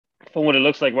from what it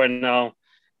looks like right now,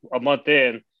 a month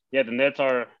in, the Nets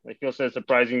are, like Phil said,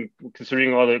 surprising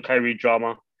considering all the Kyrie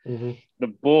drama. The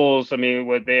Bulls, I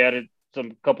mean, they added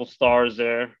some couple stars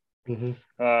there. And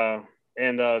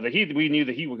the Heat, we knew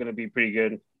the Heat were going to be pretty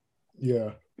good.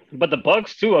 Yeah. But the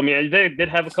Bucks too, I mean, they did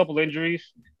have a couple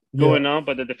injuries going on,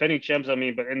 but the defending champs, I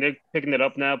mean, and they're picking it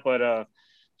up now, but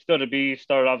still to be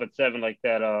started off at 7 like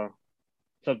that,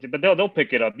 something, but they'll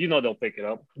pick it up. They'll pick it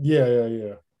up. Yeah.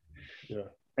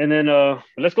 And then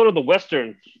let's go to the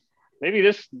Western. Maybe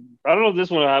I don't know if this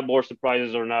one will have more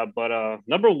surprises or not, but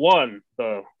number 1,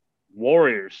 the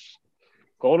Warriors.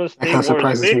 Golden State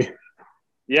Warriors.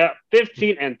 Yeah,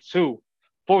 15-2,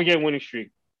 4-game winning streak.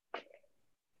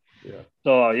 Yeah.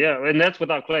 So and that's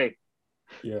without Clay.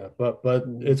 Yeah, but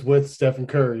it's with Stephen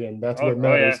Curry, and that's what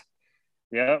matters.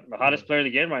 Yeah, the hottest player in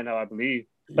the game right now, I believe.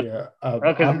 Yeah.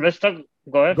 Let's talk.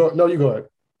 Go ahead. No, you go ahead.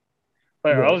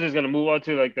 But I was just gonna move on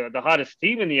to like the hottest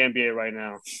team in the NBA right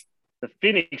now, the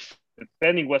Phoenix,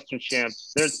 defending Western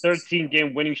champs. They're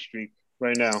 13-game winning streak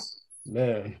right now.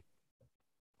 Man.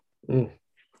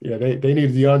 Yeah, they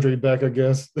need DeAndre back, I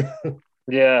guess.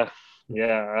 Yeah.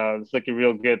 It's looking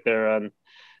real good there.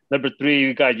 Number 3,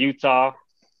 you got Utah.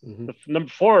 Number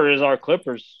 4 is our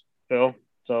Clippers, Phil.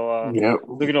 So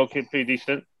looking okay, pretty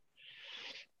decent.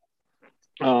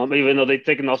 Even though they've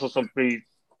taken also some pretty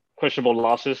questionable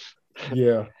losses.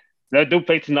 Yeah. They do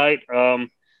play tonight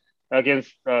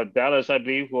against Dallas, I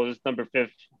believe, who was number 5th.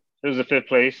 It was the 5th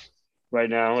place right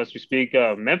now as we speak.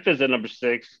 Memphis at number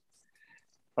 6.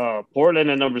 Portland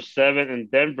at number 7, and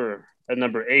Denver at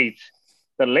number 8.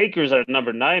 The Lakers are at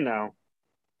number 9 now.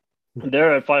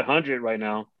 They're at 500 right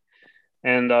now,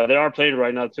 and they are playing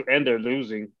right now to end their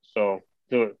losing. So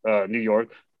to New York.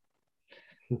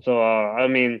 So I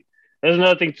mean, there's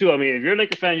another thing too. I mean, if you're a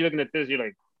Lakers fan, you're looking at this, you're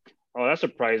like, oh, that's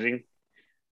surprising.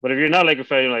 But if you're not a Laker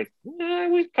fan, you're like,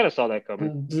 we kind of saw that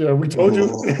coming. Yeah, we told you.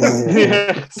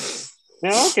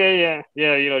 Yeah, okay,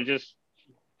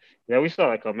 yeah. We saw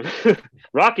that coming.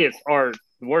 Rockets are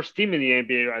the worst team in the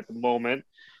NBA at the moment,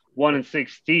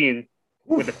 1-16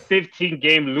 with a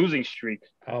 15-game losing streak.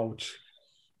 Ouch.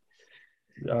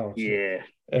 Yeah,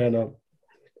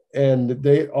 and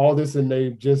they all this, and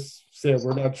they just said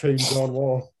we're not trading John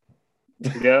Wall.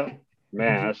 Yeah,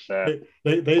 man, that's sad.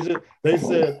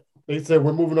 They said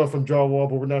we're moving on from John Wall,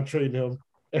 but we're not trading him.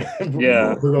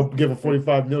 Yeah, we're gonna give him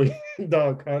 $45 million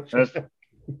contract.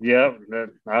 Yeah,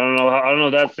 I don't know.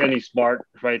 That's any smart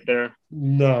right there.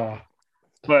 Nah.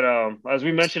 But as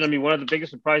we mentioned, I mean, one of the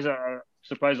biggest surprise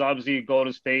obviously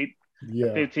Golden State. Yeah.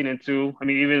 15-2. I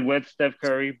mean, even with Steph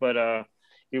Curry, but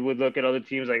you would look at other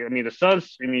teams like, I mean, the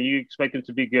Suns. I mean, you expect them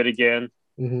to be good again.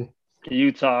 Mm-hmm.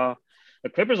 Utah, the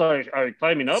Clippers are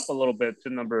climbing up a little bit to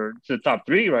the top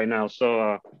 3 right now.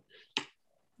 So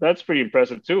that's pretty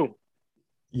impressive too.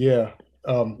 Yeah.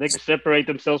 They could separate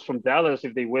themselves from Dallas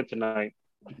if they win tonight.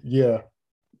 Yeah.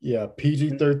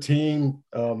 PG-13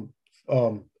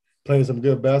 playing some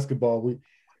good basketball.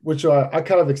 Which I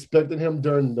kind of expected him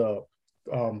during the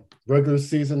regular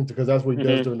season, because that's what he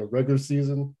does during the regular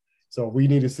season. So we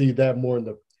need to see that more in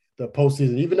the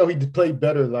postseason, even though he played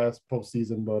better last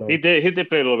postseason. But he did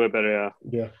play a little bit better, yeah.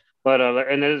 Yeah. But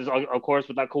and there's of course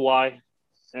without Kawhi,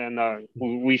 and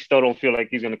we still don't feel like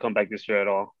he's going to come back this year at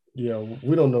all. Yeah,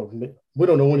 we don't know. We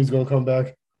don't know when he's going to come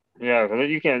back. Yeah,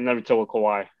 you can't never tell with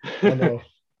Kawhi. I know.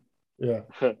 Yeah,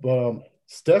 but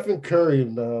Stephen Curry,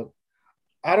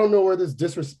 I don't know where this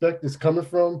disrespect is coming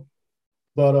from,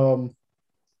 but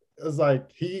it's like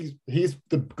he's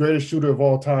the greatest shooter of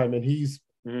all time, and he's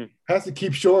has to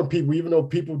keep showing people, even though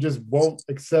people just won't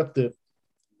accept it.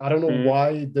 I don't know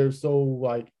why they're so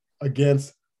like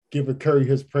against giving Curry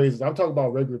his praises. I'm talking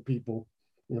about regular people.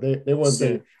 They want to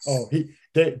say, "Oh,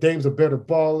 Dame's a better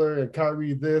baller," and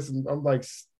Kyrie this, and I'm like,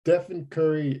 Stephen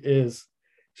Curry is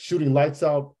shooting lights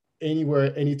out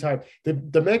anywhere, anytime.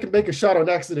 The man can make a shot on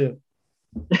accident.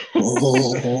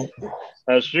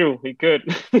 That's true. He could.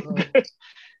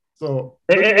 So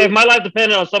if my life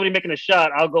depended on somebody making a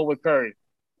shot, I'll go with Curry.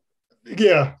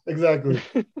 Yeah, exactly.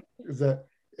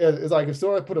 It's like if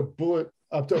someone put a bullet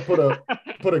up to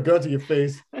put a gun to your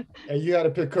face, and you had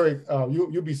to pick Curry,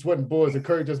 you'll be sweating bullets, and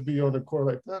Curry just be on the court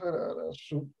like,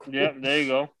 shoot. Yeah, there you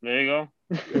go.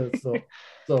 Yeah,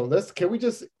 so can we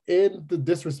just end the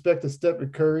disrespect to Stephen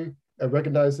Curry and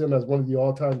recognize him as one of the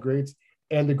all-time greats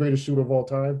and the greatest shooter of all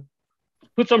time?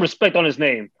 Put some respect on his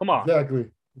name. Come on. Exactly.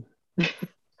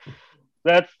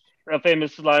 That's a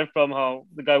famous line from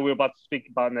the guy we're about to speak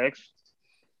about next.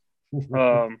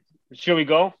 Should we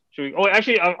go? Oh,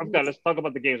 actually, I forgot. Let's talk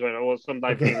about the games right now. Well, some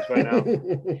live games right now.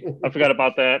 I forgot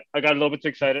about that. I got a little bit too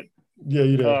excited. Yeah,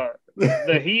 you did.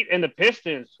 The Heat and the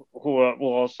Pistons, who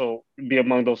will also be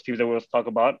among those teams that we'll talk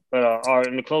about, but are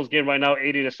in the close game right now,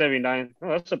 80-79. Oh,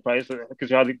 that's a surprise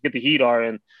because how good the Heat are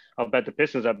and how bad the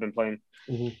Pistons have been playing.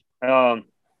 The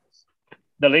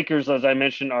Lakers, as I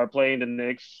mentioned, are playing the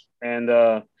Knicks, and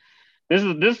this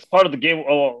is part of the game.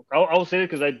 Oh, I'll say it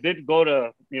because I did go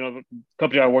to the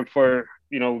company I worked for.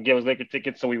 Gave us Laker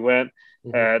tickets, so we went.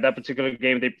 That particular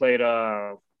game, they played.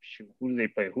 Who did they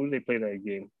play? Who did they play that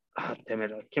game? Ah, damn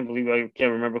it! I can't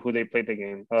remember who they played the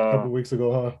game. A couple weeks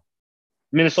ago, huh?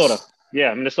 Minnesota.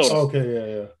 Yeah, Minnesota. Okay,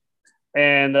 yeah.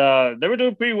 And they were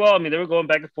doing pretty well. I mean, they were going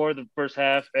back and forth the first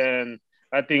half, and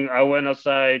I think I went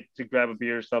outside to grab a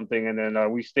beer or something, and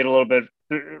then we stayed a little bit.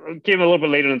 Came a little bit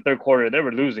later in the third quarter. They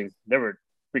were losing. They were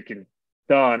freaking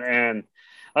done. And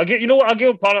I'll give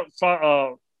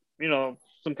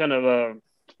some kind of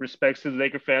respects to the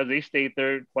Laker fans. They stayed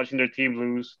there watching their team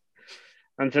lose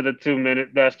until the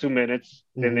last 2 minutes.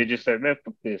 Then they just said, "Man,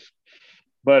 fuck this."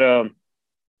 But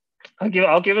I'll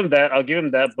give him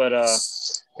that. But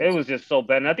it was just so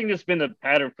bad. And I think it's been the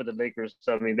pattern for the Lakers.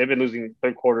 So, I mean, they've been losing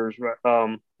third quarters.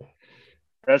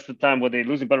 That's the time where they're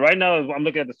losing. But right now, I'm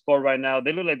looking at the score right now.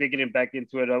 They look like they're getting back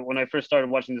into it. When I first started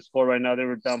watching the score right now, they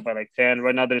were down by like 10.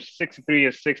 Right now, they're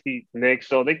 63-60 Knicks.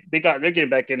 So they're getting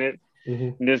back in it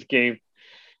in this game.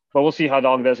 But we'll see how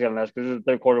long that's going to last because this is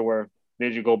the third quarter where they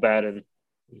usually go bad.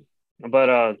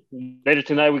 But later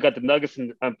tonight, we got the Nuggets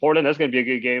and Portland. That's going to be a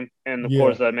good game. And, of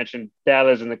course, I mentioned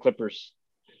Dallas and the Clippers,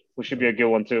 which should be a good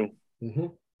one too.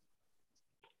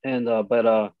 And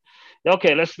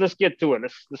okay, let's get to it.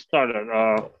 Let's start it.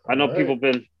 I know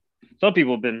some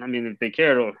people have been. I mean, if they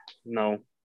care to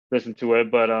listen to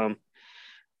it, but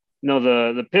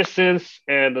the Pistons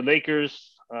and the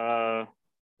Lakers. And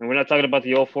we're not talking about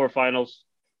the 2004 finals.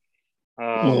 Yeah,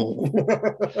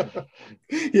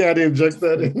 I didn't inject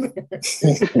that in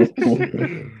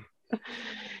there.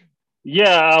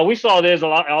 Yeah, we saw this a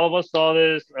lot. All of us saw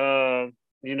this.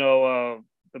 LeBron.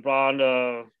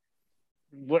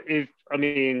 What if? I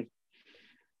mean,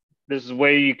 this is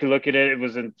way you can look at it. It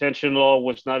was intentional.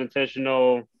 Was not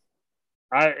intentional.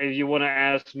 If you want to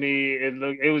ask me,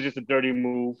 it was just a dirty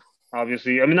move.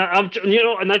 Obviously, I mean,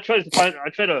 and I try to find. I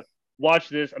try to watch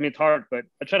this. I mean, it's hard, but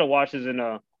I try to watch this in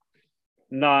a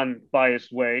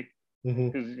non-biased way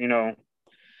because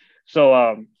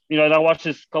and I watched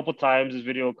this this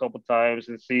video a couple times,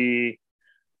 and see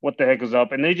what the heck was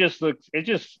up. And they just looked.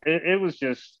 It was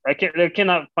just. I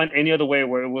cannot find any other way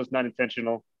where it was not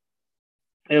intentional.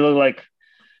 It looked like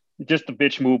just a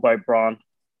bitch move by Braun,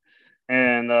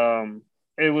 and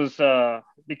it was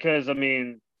because I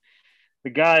mean the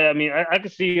guy. I mean I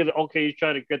could see okay he's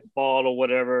trying to get the ball or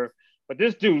whatever, but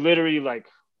this dude literally like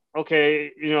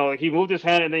okay he moved his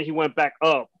hand and then he went back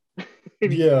up.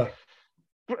 Yeah.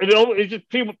 It just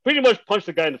pretty much punched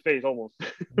the guy in the face almost.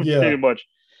 Yeah. Pretty much.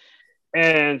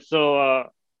 And so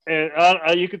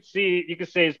you could say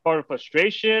it's part of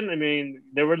frustration. I mean,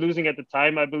 they were losing at the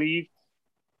time, I believe.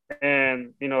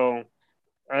 And,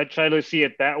 I try to see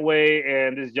it that way.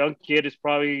 And this young kid is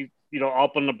probably,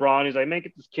 up on LeBron. He's like, man,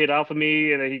 get this kid off of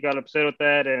me. And then he got upset with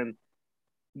that.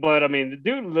 But I mean, the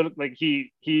dude looked like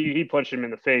he punched him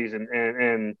in the face.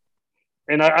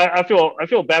 And I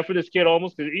feel bad for this kid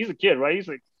almost because he's a kid, right? He's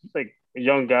like a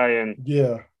young guy. And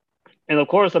of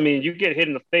course, I mean, you get hit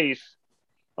in the face.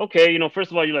 Okay,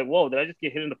 first of all, you're like, whoa, did I just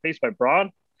get hit in the face by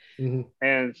Braun? Mm-hmm.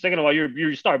 And second of all,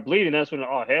 you start bleeding. That's when,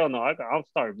 oh hell no, I'll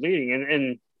start bleeding.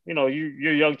 And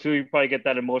you're young too. You probably get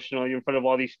that emotional. You're in front of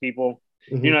all these people.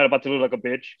 Mm-hmm. You're not about to look like a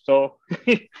bitch. So,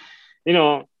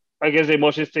 I guess the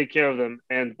emotions take care of them.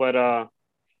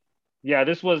 Yeah,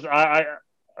 this was I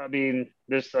mean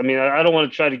I don't want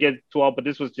to try to get too out, but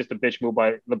this was just a bitch move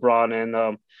by LeBron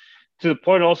and to the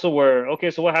point also where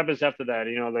okay, so what happens after that?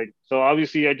 So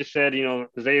obviously I just said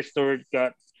Isaiah Stewart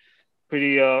got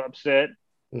pretty upset.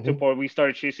 Mm-hmm. To the point we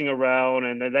started chasing around,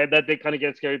 and that did kind of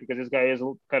get scary because this guy is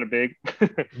kind of big.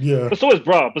 Yeah. But so is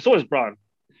Braun.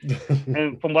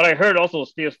 And from what I heard, also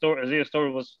Isaiah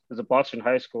Stewart was a boxer in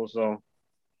high school. So,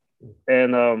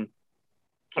 and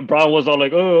Braun was all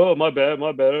like, "Oh, my bad.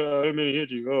 I didn't mean to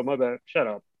hit you. Oh, my bad. Shut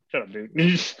up, dude."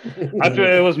 I feel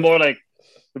it was more like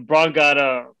Braun got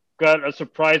a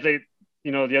surprise that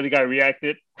the other guy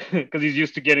reacted because he's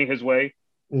used to getting his way.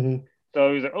 Mm-hmm.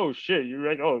 So he's like, "Oh shit, you're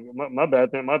right. Oh, my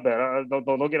bad, man. My bad.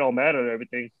 Don't get all mad at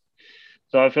everything."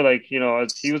 So I feel like he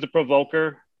was the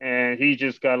provoker, and he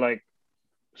just got like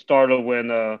startled when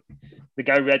the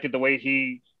guy reacted the way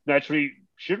he naturally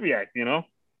should react.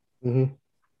 Mm-hmm.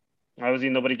 Obviously,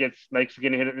 nobody likes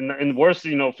getting hit, and worse,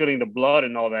 feeling the blood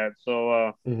and all that.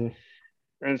 So, mm-hmm.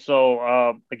 And so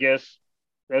I guess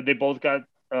they both got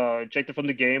ejected from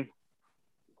the game.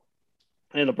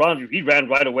 And LeBron, he ran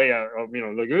right away.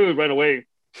 Ran away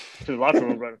to the locker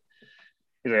room. Right?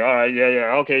 He's like, all right,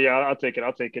 yeah, okay, yeah, I'll take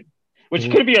it. Which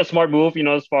Mm-hmm. could be a smart move,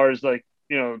 as far as like,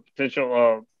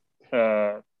 potential,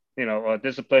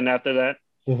 discipline after that.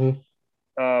 Mm-hmm.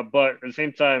 But at the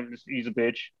same time, he's a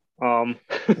bitch.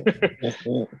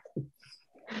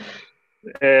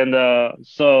 And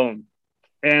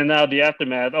now the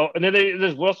aftermath. Oh, and then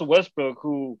there's Russell Westbrook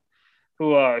who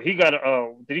he got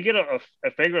did he get a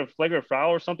flagrant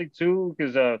foul or something too?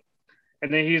 Because and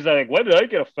then he's like, when did I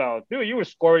get a foul? Dude, you were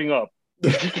scoring up.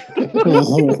 You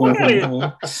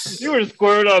were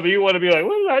squaring up. You want to be like,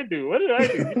 what did I do?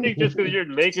 You think just because you're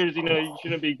Lakers, you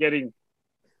shouldn't be getting.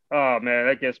 Oh man,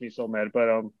 that gets me so mad.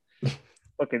 But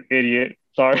fucking idiot.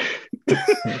 Sorry.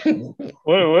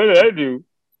 What did I do?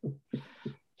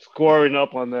 Scoring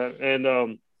up on that,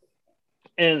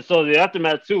 and so the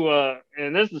aftermath too.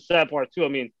 And this is the sad part too. I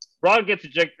mean, Braun gets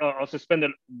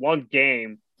suspended 1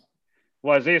 game,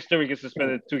 while Isaiah Stewart gets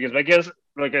suspended 2 games. But I guess,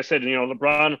 like I said,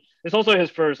 LeBron, it's also his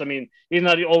first. I mean, he's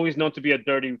not always known to be a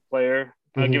dirty player.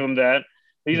 I'll give him that.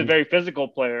 He's a very physical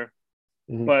player.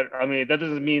 Mm-hmm. But, I mean, that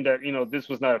doesn't mean that, this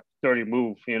was not a dirty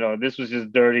move. This was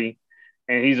just dirty,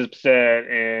 and he's upset,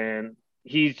 and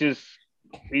he just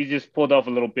pulled off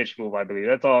a little bitch move, I believe.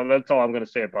 That's all I'm going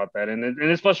to say about that. And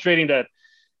it's frustrating that,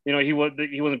 he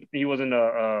wasn't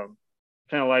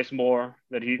penalized more.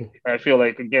 I feel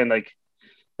like, again, like,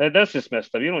 that's just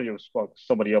messed up. You don't just fuck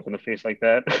somebody up in the face like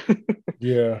that.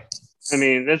 Yeah. I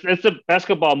mean, it's a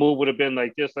basketball move would have been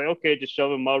like just like, okay, just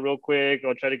shove him out real quick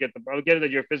or try to I'll get it that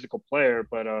you're a physical player,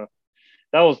 but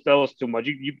that was too much.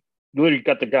 You literally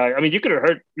got the guy. I mean, you could have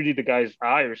hurt really the guy's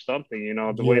eye or something,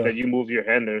 the way that you move your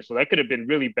hand there. So that could have been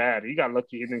really bad. He got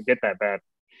lucky he didn't get that bad.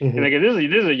 Mm-hmm. And again,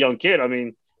 this is a young kid. I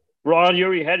mean, Braun, you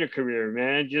already had your career,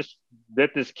 man. Just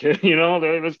let this kid,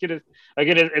 let's get it.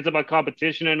 Again, it's about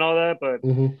competition and all that, but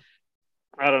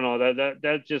I don't know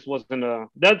that just wasn't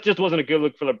a good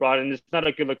look for LeBron, and it's not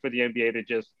a good look for the NBA to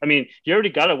just. I mean, he already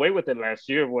got away with it last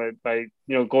year by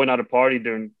going out to party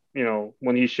during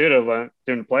when he should have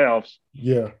during the playoffs.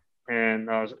 Yeah.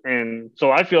 And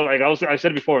so I feel like I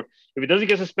said before, if he doesn't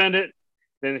get suspended,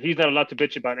 then he's not allowed to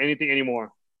bitch about anything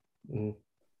anymore. Mm.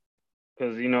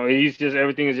 Because he's just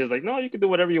everything is just like, no, you can do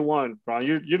whatever you want, Bron.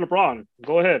 You're LeBron.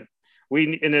 Go ahead.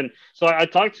 So I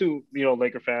talked to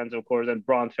Laker fans, of course, and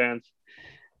Bron fans,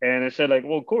 and they said like,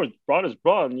 well, of course, Bron is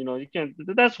Bron. You can't.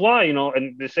 That's why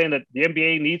and they're saying that the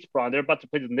NBA needs Bron. They're about to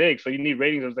play the Knicks, so you need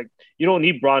ratings. I was like, you don't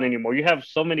need Bron anymore. You have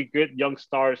so many good young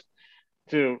stars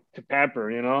to pamper.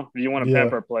 If you want to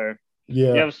pamper a player,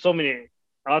 you Yeah. have so many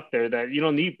out there that you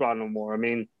don't need Bron no more. I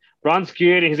mean, Bron's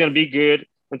good and he's gonna be good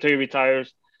until he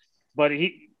retires. But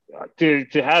to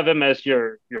have him as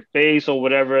your face or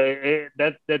whatever,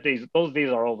 those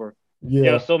days are over. You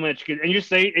Yeah. have so much kids, and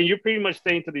you're pretty much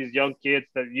saying to these young kids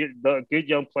the good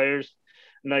young players,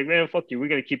 like, man, fuck you. We're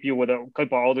gonna keep you with a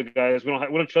couple of older guys. We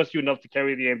don't trust you enough to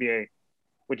carry the NBA,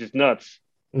 which is nuts.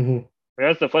 Mm-hmm.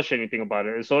 That's the frustrating thing about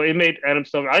it. So it made Adam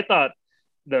Silver. I thought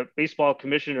the baseball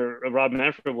commissioner Rob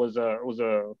Manfred was a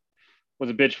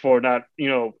bitch for not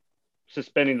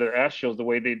suspending the Astros the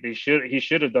way he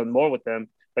should have done more with them.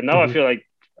 But now I feel like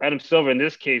Adam Silver in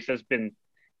this case he's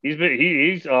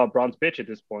Bron's bitch at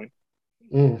this point.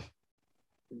 Mm.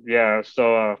 Yeah,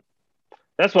 so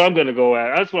that's what I'm gonna go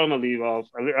at. That's what I'm gonna leave off.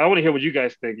 I want to hear what you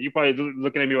guys think. You probably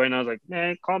looking at me right now, like,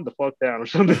 man, calm the fuck down or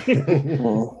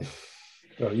something.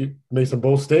 Oh, you made some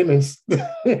bold statements.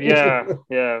 yeah.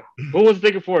 Who was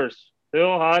thinking first?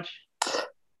 Bill, Hodge?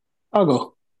 I'll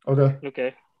go.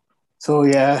 Okay. So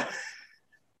yeah,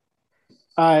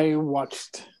 I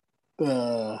watched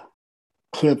the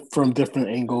clip from different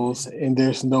angles, and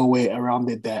there's no way around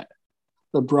it that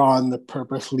LeBron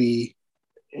purposely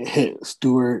hit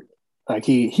Stewart. Like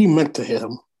he meant to hit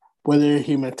him, whether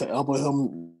he meant to elbow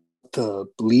him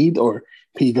to bleed or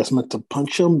he just meant to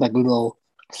punch him like a little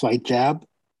slight jab.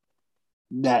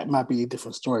 That might be a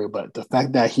different story, but the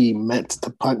fact that he meant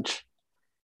to punch,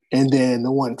 and then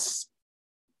once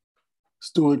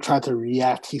Stewart tried to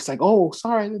react, he's like, "Oh,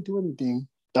 sorry, I didn't do anything."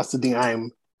 That's the thing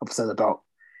I'm upset about.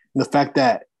 And the fact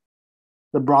that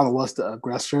LeBron was the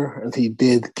aggressor and he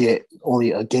did get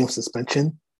only a game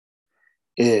suspension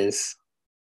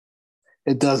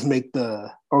it does make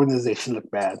the organization look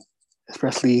bad,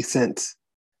 especially since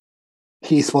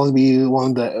he's supposed to be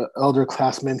one of the elder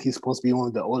classmen. He's supposed to be one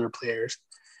of the older players.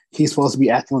 He's supposed to be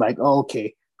acting like, oh,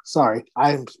 okay, sorry,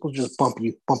 I'm supposed to just bump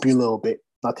you a little bit,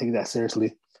 not taking that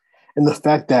seriously. And the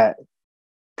fact that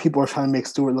people are trying to make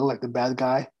Stewart look like the bad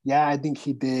guy, yeah, I think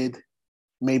he did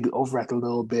maybe overact a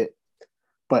little bit.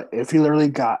 But if he literally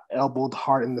got elbowed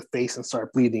hard in the face and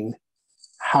started bleeding,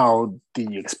 how do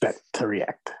you expect to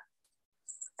react?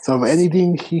 So if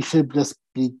anything, he should just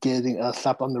be getting a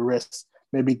slap on the wrist,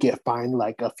 maybe get fined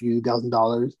like a few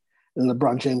 $1,000. And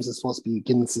LeBron James is supposed to be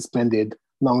getting suspended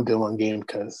longer than one game,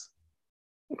 because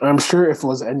I'm sure if it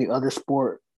was any other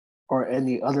sport or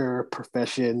any other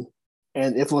profession,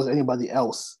 and if it was anybody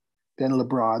else than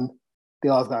LeBron, they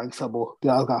all got in trouble. They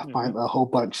all got fined a whole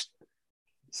bunch.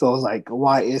 So it's like,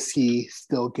 why is he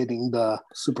still getting the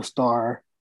superstar,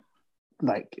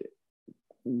 like,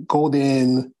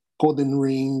 golden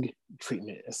ring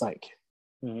treatment? It's like,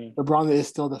 LeBron is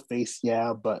still the face,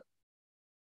 yeah, but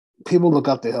people look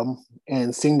up to him,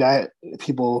 and seeing that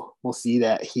people will see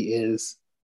that he is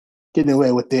getting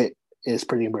away with it is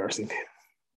pretty embarrassing.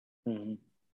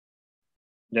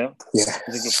 Yeah. That's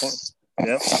a good point.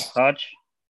 Yeah. Hodge?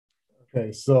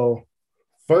 Okay, so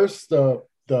first the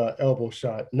elbow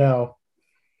shot. Now,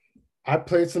 I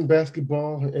played some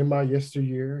basketball in my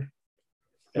yesteryear,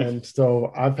 and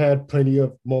so I've had plenty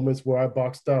of moments where I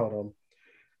boxed out.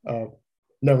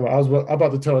 Never mind. I was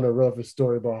about to tell an irrelevant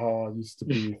story about how I used to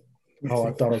be, how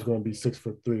I thought I was going to be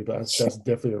 6'3", but that's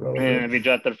definitely irrelevant. And we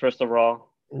drafted first overall.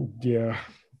 Yeah,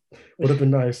 would have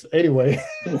been nice. Anyway,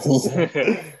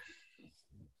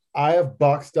 I have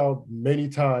boxed out many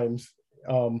times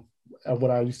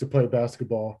when I used to play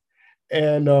basketball,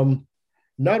 and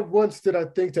not once did I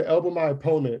think to elbow my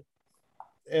opponent.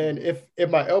 And if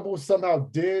my elbow somehow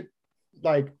did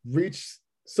like reach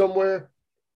somewhere,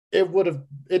 it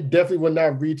definitely would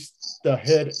not reach the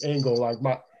head angle. Like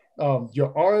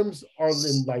your arms are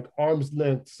in like arm's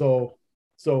length. So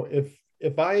if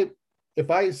I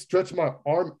stretch my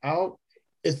arm out,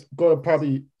 it's going to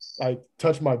probably like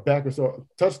touch my back or so,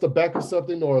 touch the back or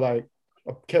something, or like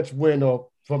catch wind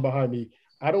from behind me.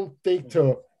 I don't think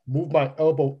to move my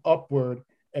elbow upward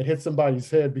and hit somebody's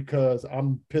head because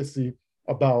I'm pissy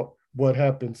about what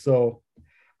happened. So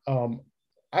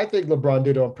I think LeBron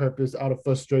did it on purpose out of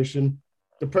frustration.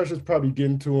 The pressure's probably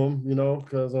getting to him,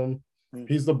 because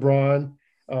he's LeBron.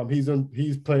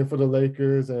 He's playing for the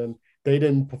Lakers, and they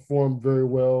didn't perform very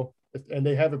well, and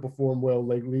they haven't performed well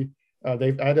lately.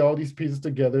 They've added all these pieces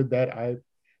together that I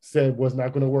said was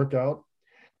not going to work out,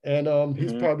 and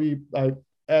he's probably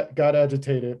got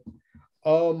agitated.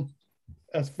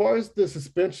 As far as the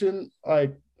suspension,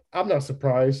 I'm not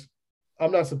surprised.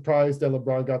 I'm not surprised that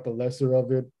LeBron got the lesser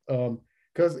of it,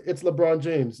 because it's LeBron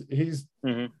James. He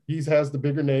has the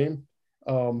bigger name.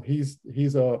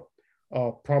 He's a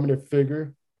prominent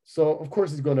figure, so of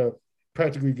course he's going to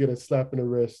practically get a slap in the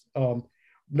wrist.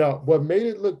 Now, what made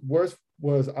it look worse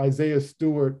was Isaiah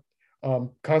Stewart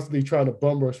constantly trying to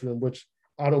bum rush him, which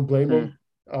I don't blame him.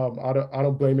 I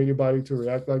don't blame anybody to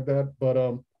react like that. But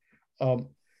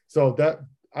so that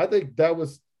I think that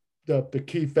was the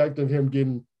key factor of him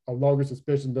getting a longer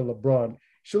suspension than LeBron.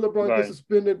 Should LeBron get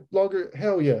suspended longer?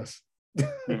 Hell yes.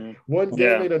 One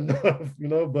game ain't enough,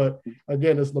 But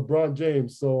again, it's LeBron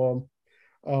James, so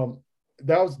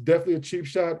that was definitely a cheap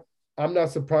shot. I'm not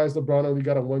surprised LeBron only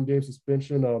got a 1-game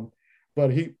suspension,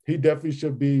 but he definitely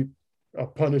should be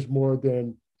punished more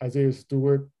than Isaiah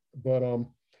Stewart. But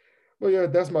yeah,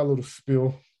 that's my little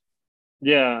spiel.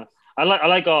 Yeah, I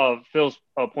like Phil's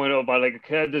point out about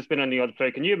had this been any other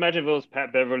player. Can you imagine if it was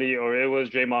Pat Beverly or it was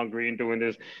Draymond Green doing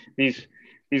this? These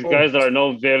guys that are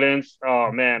no villains.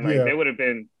 Oh man, they would have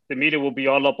been. The media will be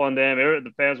all up on them.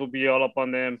 The fans will be all up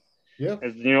on them. Yeah,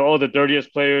 as the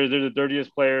dirtiest players. They're the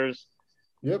dirtiest players.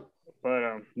 Yep.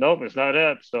 But nope, it's not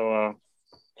that. So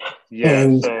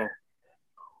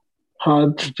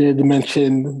Hodge did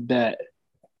mention that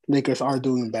Lakers are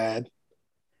doing bad,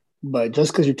 but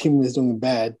just because your team is doing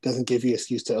bad doesn't give you an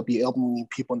excuse to be elbowing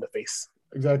people in the face.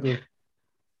 Exactly.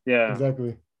 Yeah.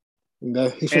 Exactly.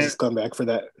 He should just come back for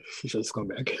that. He should just come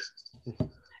back.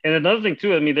 And another thing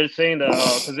too, I mean, they're saying that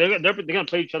because they're gonna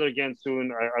play each other again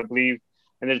soon, I believe,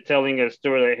 and they're telling a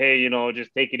story like, hey,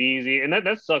 just take it easy, and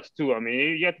that sucks too. I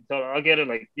mean, you have to tell. I get it,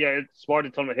 it's smart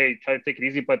to tell them, hey, try to take it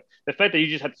easy, but the fact that you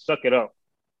just have to suck it up.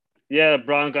 Yeah,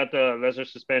 Brown got the lesser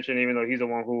suspension, even though he's the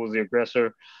one who was the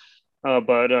aggressor.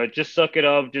 But just suck it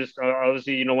up. Just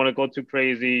obviously, you don't want to go too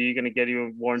crazy. You're gonna get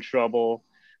you more in trouble.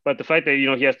 But the fact that he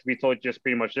has to be told just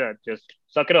pretty much that, just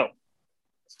suck it up.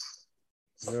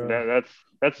 Yeah.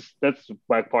 That's the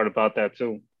black part about that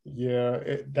too.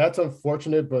 Yeah, that's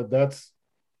unfortunate, but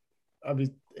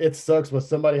it sucks. But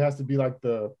somebody has to be like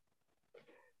the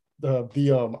I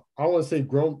want to say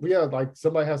grown. Yeah,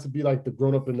 somebody has to be like the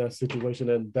grown up in that situation,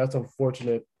 and that's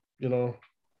unfortunate.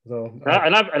 So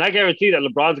I guarantee that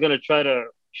LeBron's gonna try to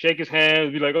shake his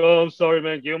hands, be like, "Oh, I'm sorry,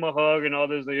 man. Give him a hug and all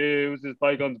this. Like, hey, it was just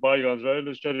bygones, right?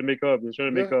 Let's try to make up. Yeah.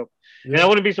 And I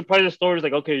wouldn't be surprised if the story's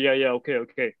like, okay,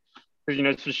 okay, because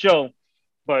it's a show,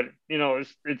 but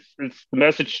it's the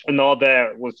message and all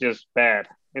that was just bad,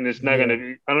 and it's not gonna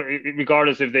be.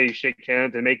 Regardless if they shake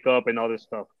hands and make up and all this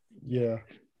stuff. Yeah.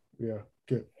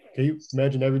 Can you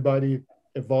imagine everybody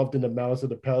involved in the Malice of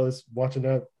the Palace watching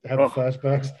that, having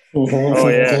flashbacks? Oh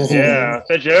yeah.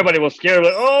 Essentially, everybody was scared.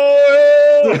 Like, oh.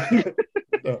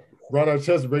 Ron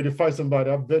Artest ready to fight somebody.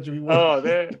 I bet you he would. Oh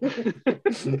man.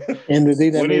 And the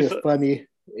thing that made it funny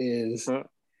is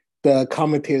the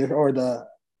commentator or the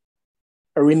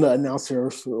arena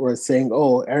announcers were saying,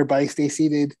 "Oh, everybody stay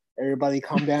seated. Everybody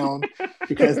calm down,"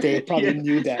 because they probably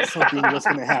knew that something was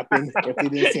going to happen if they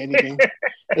didn't say anything.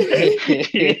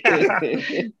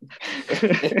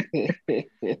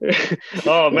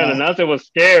 Oh man, the announcer was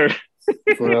scared.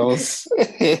 For else.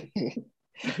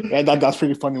 Yeah, that's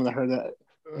pretty funny when I heard that.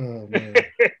 Oh man.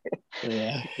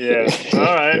 Yeah.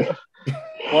 All right.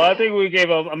 Well, I think we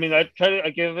gave up. I mean, I try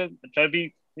to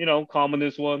be, calm on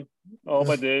this one. I hope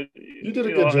I did. You did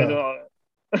a good job.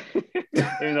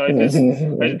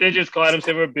 They just called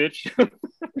him a bitch.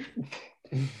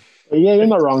 Yeah, you're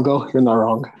not wrong, though. You're not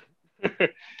wrong.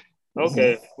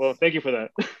 Okay, well, thank you for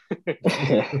that.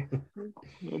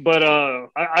 But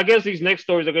I guess these next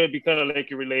stories are going to be kind of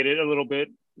Laker related a little bit.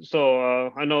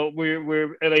 So I know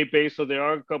we're LA based, so there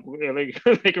are a couple LA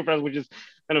Laker fans, which is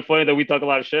kind of funny that we talk a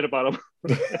lot of shit about them.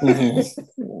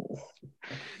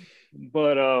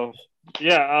 But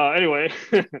anyway,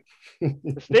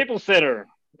 the Staples Center.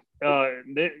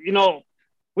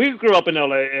 We grew up in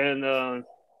LA, and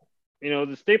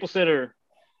the Staples Center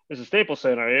is a Staples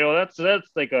Center. That's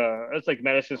like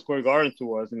Madison Square Garden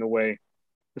to us in a way,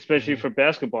 especially for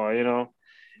basketball.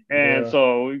 And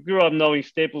so we grew up knowing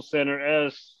Staples Center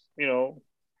as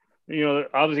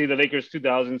obviously the Lakers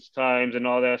 2000s times and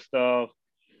all that stuff,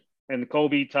 and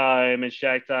Kobe time and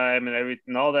Shaq time and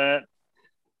everything, all that.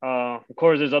 Of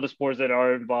course, there's other sports that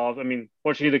are involved. I mean,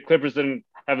 fortunately, the Clippers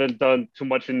haven't done too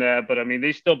much in that, but I mean,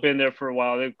 they've still been there for a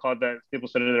while. They've called that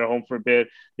Staples Center their home for a bit.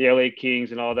 The LA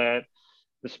Kings and all that,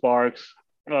 the Sparks.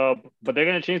 But they're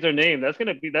gonna change their name. That's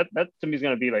gonna be that to me is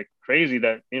gonna be like crazy.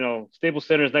 That Staples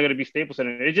Center is not gonna be Staples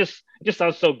Center. It just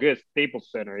sounds so good, Staples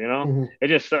Center. Mhm. It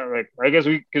just like I guess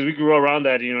because we grew around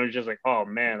that. It's just like oh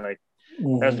man, like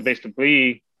that's the place to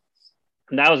be.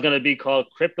 Now it's gonna be called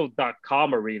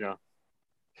Crypto.com Arena.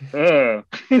 Yeah.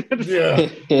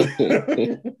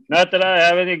 Not that I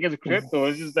have anything against crypto.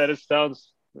 It's just that it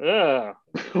sounds. What?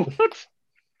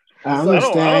 I So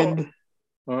understand.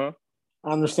 Uh-huh.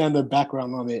 I understand the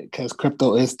background on it because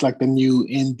crypto is like the new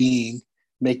in being,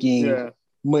 making Yeah.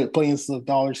 billions of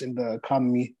dollars in the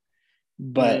economy.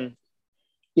 But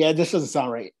yeah, it just doesn't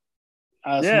sound right.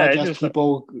 As Yeah, much it as just-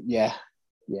 people, yeah.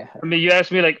 I mean, you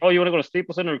asked me like, oh, you want to go to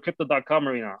Staples Center or Crypto.com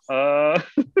Arena? I'd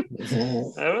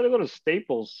rather go to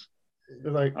Staples.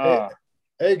 They're like, Ah.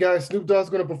 hey guys, Snoop Dogg's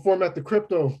gonna perform at the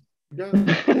Crypto. Yeah.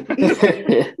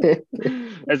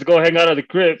 Let's go hang out at the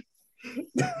crib.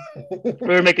 We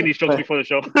were making these jokes before the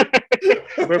show.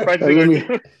 We're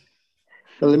practicing.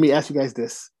 Let me ask you guys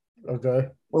this. Okay.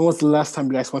 When was the last time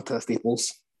you guys went to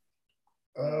Staples?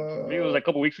 I think it was like a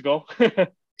couple weeks ago.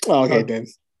 Oh, okay, then.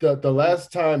 The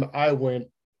last time I went,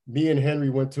 me and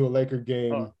Henry went to a Laker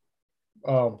game.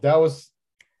 That was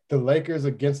the Lakers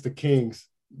against the Kings.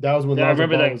 That was when Yeah, I Lonzo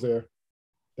remember Ball that. was there.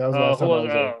 That was the last time I was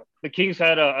there. The Kings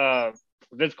had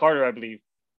Vince Carter, I believe,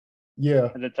 Yeah,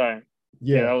 at the time.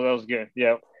 yeah, that was good.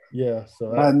 Yeah. yeah.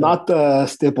 So Not the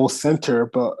Staples Center,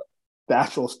 but the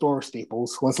actual store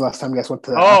Staples. When's the last time you guys went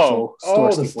to the Oh. actual store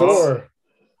the Staples? store.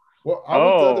 Well, I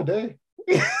went the other day.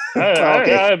 I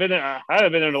Okay. haven't been there. I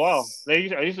haven't been there in a while. I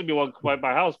used to be one by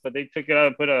my house, but they took it out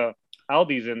and put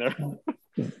Aldi's in there.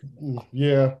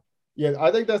 Yeah, yeah.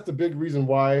 I think that's the big reason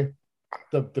why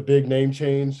the big name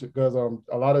change, because a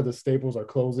lot of the staples are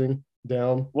closing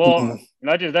down. Well,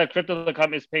 not just that,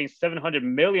 Crypto.com is paying $700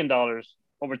 million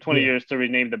over 20 years to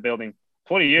rename the building.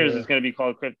 20 years is going to be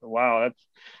called Crypto. Wow, I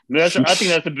think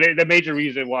that's the major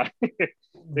reason why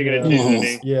they're going to change the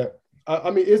name. Yeah.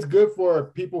 I mean, it's good for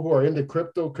people who are into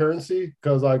cryptocurrency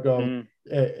because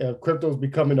crypto is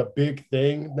becoming a big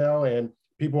thing now, and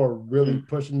people are really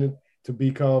pushing it to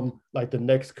become like the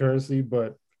next currency.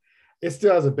 But it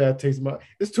still has a bad taste in my.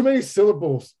 It's too many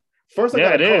syllables. First, I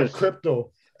gotta call it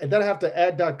crypto, and then I have to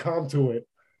add .com to it.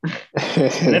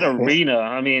 And then arena.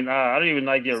 I mean, I don't even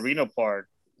like the arena part.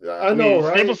 I know,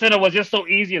 right? Staples Center was just so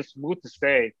easy and smooth to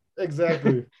say.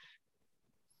 Exactly.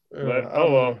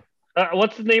 But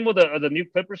what's the name of the new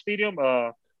Clipper Stadium?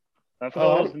 I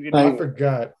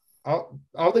forgot. I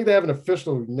don't think they have an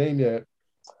official name yet.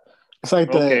 It's like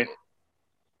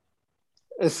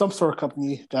it's some sort of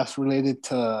company that's related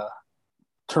to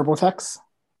TurboTax.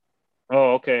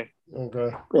 Oh, okay.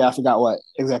 Okay. Yeah, I forgot what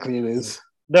exactly it is.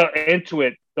 The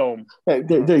Intuit Dome. There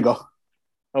you go.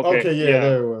 Okay, yeah,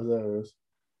 there it was.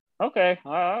 Okay,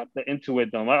 the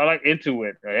Intuit Dome. I like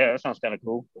Intuit. Yeah, that sounds kind of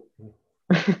cool.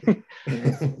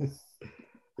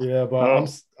 Yeah, but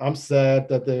I'm sad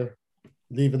that they're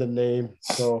leaving the name.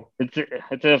 So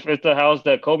it's a house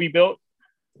that Kobe built.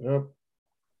 Yep.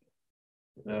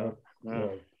 Yeah.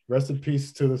 Rest in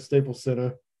peace to the Staples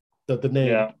Center. The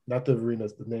name, not the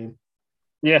arenas, the name.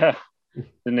 Yeah,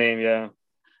 the name. Yeah.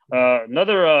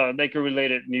 Another Laker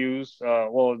related news.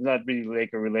 Well, not really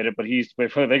Laker related, but he's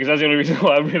played for the Lakers. That's the only reason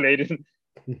why I'm related.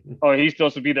 He's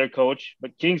supposed to be their coach.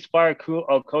 But Kings fired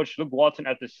coach Luke Walton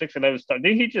after 6-11 start.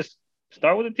 Didn't he just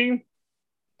start with the team?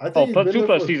 I think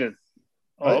plus seasons.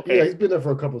 Oh, okay. Yeah, he's been there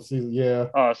for a couple of seasons.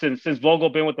 Yeah. Since Vogel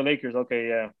been with the Lakers. Okay,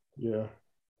 yeah. Yeah.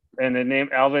 And they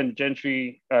named Alvin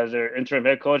Gentry as their interim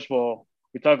head coach. Well,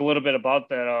 we talk a little bit about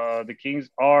that. The Kings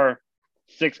are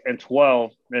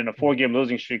 6-12 in a 4-game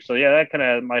losing streak. So yeah, that kind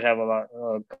of might have a lot,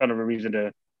 kind of a reason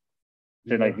to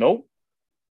say like, nope.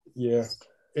 Yeah,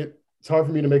 it's hard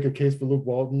for me to make a case for Luke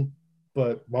Walton,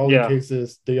 but my only case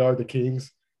is they are the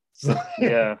Kings. So.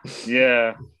 Yeah.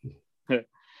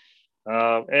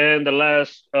 And the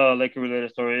last Laker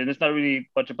related story, and it's not really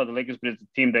much about the Lakers, but it's a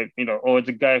team that it's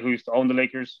a guy who used to own the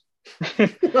Lakers.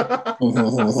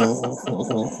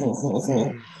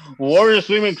 Warriors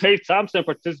swimmer Klay Thompson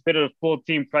participated in a full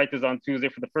team practice on Tuesday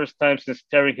for the first time since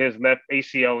tearing his left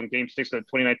ACL in Game 6 of the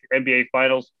 2019 NBA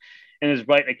Finals and his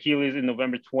right Achilles in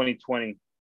November 2020.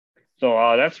 So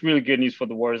that's really good news for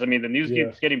the Warriors. I mean, the news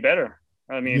keeps getting better.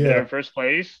 I mean, they're in first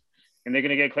place, and they're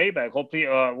gonna get Klay back. Hopefully,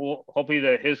 hopefully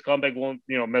his comeback won't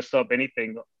mess up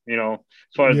anything. As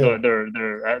far as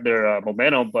their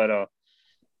momentum, but.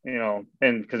 you know,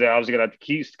 and because they're obviously gonna have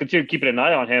to continue keeping an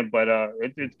eye on him. But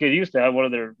it's get used to have one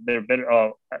of their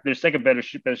better their second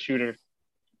best shooter,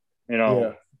 you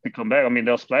know, to come back. I mean,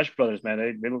 they'll Splash Brothers,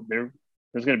 man. They're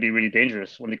it's gonna be really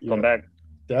dangerous when they come back.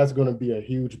 That's gonna be a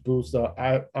huge boost.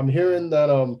 I'm hearing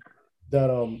that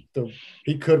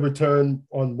he could return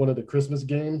on one of the Christmas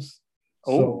games.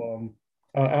 So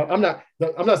I'm not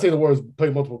saying the Warriors play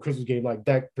multiple Christmas games like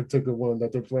that particular one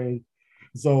that they're playing.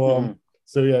 So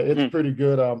so yeah, it's pretty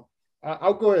good.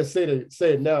 I'll go ahead and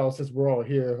say it now since we're all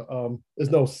here. It's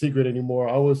no secret anymore.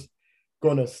 I was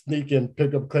going to sneak and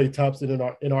pick up Klay Thompson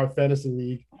in our fantasy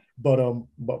league, but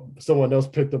someone else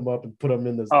picked him up and put him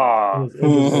in this. So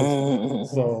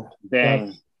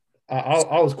dang.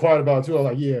 I was quiet about it too. I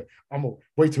was like, yeah, I'm gonna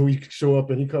wait till he show up,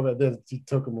 and he come at this. He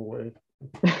took him away.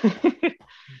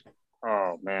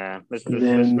 Oh man, let's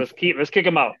kick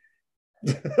him out.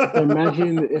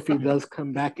 Imagine if he does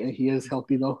come back and he is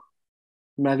healthy though.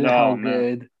 Imagine how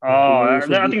good. I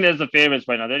think that's the favorites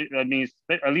right now. That means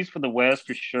at least for the West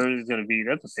for sure is gonna be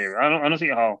that's a favorite. I don't see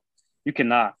how you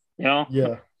cannot. You know.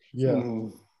 Yeah.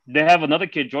 They have another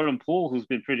kid, Jordan Poole, who's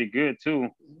been pretty good too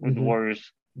with the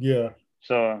Warriors. Yeah.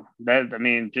 So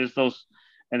just those,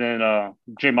 and then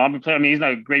Draymond player. I mean, he's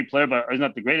not a great player, but he's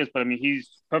not the greatest. But I mean, he's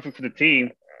perfect for the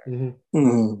team. So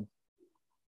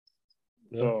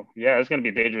yeah, it's gonna be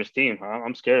a dangerous team.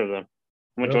 I'm scared of them.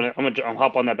 I'm gonna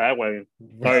hop on that bandwagon.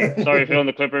 Sorry if you're on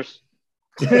the Clippers.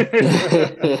 But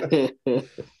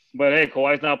hey,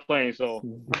 Kawhi's not playing, so.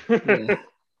 Yeah,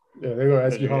 they're gonna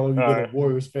ask you how long you've been a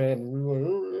Warriors fan.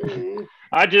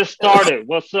 I just started.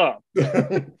 What's up?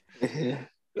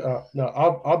 No,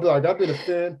 I'll be like, I've been a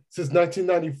fan since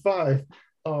 1995.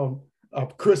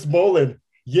 Chris Mullin,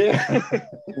 yeah.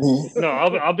 No,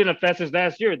 I've been a fan since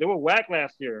last year. They were whack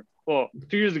last year. Well,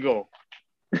 2 years ago.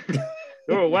 They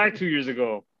were whack 2 years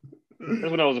ago.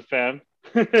 That's when I was a fan.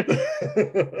 You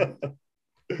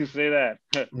say that.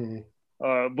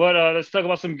 But let's talk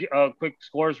about some quick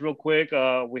scores real quick.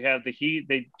 We have the Heat.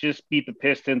 They just beat the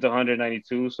Pistons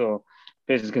 192, so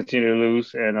Pistons continue to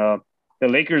lose. And the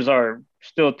Lakers are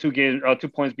still 2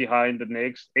 points behind the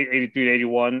Knicks,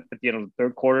 83-81 at the end of the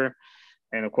third quarter.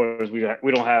 And, of course, we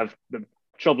don't have the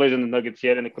Trailblazers and the Nuggets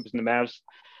yet and the Clippers and the Mavs.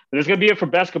 But that's going to be it for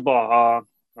basketball.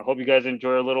 I hope you guys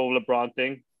enjoy a little LeBron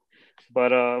thing.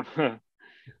 But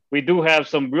we do have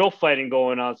some real fighting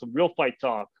going on, some real fight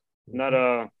talk, not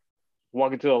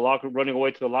running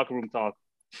away to the locker room talk,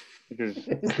 because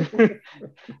the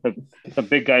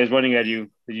big guy is running at you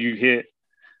that you hit.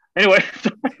 Anyway,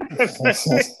 all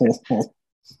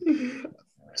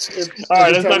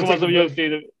right, let's talk about some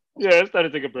UFC. Yeah, it's time to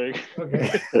take a break.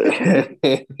 Okay.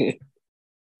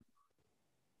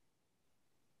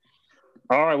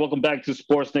 All right, welcome back to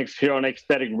Sports Nicks here on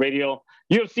Ecstatic Radio.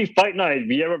 UFC Fight Night,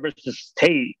 Vieira versus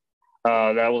Tate.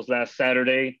 That was last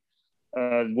Saturday.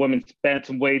 Women's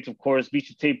bantamweight, of course,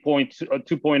 Miesha Tate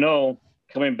 2.0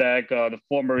 coming back, the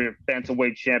former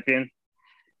bantamweight champion.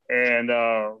 And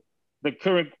the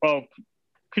current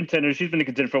contender, she's been a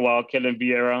contender for a while, Ketlen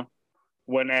Vieira,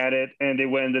 went at it, and they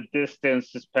went the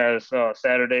distance this past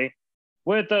Saturday,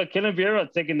 with Ketlen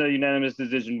Vieira taking the unanimous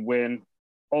decision win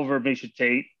over Miesha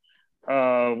Tate.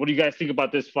 What do you guys think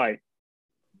about this fight?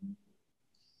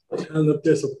 Kind of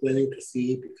disappointing to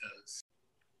see because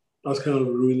I was kind of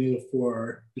rooting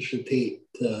for Miesha Tate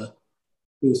to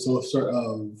do some sort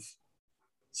of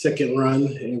second run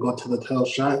and go to the title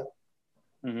shot.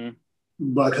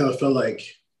 But I kind of felt like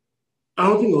I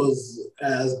don't think it was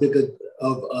as big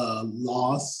of a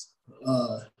loss.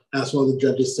 As one of the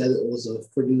judges said, it was a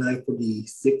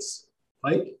 49-46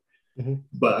 fight.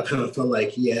 But I kind of felt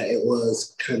like, yeah, it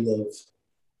was kind of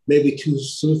maybe too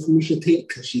soon for Miesha Tate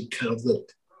because she kind of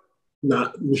looked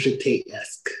not Miesha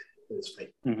Tate-esque in this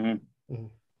fight.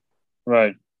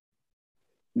 Right.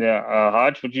 Yeah.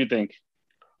 Hodge, what do you think?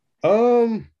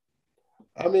 I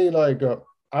mean, like,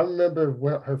 I remember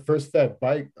when her first fight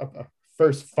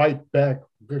back.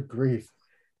 Good grief.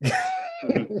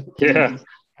 Yeah.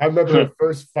 I remember her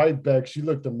first fight back. She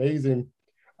looked amazing.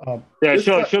 Yeah,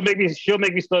 she'll make me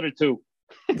stutter too.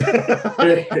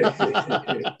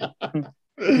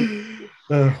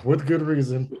 With good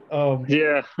reason.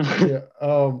 Yeah.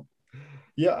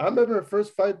 Yeah, I remember her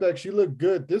first fight back. She looked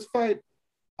good. This fight,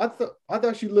 I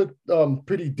thought she looked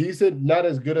pretty decent. Not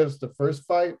as good as the first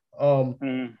fight. I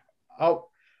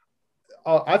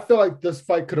feel like this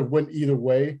fight could have went either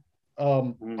way.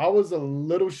 I was a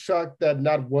little shocked that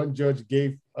not one judge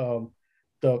gave the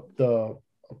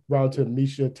round to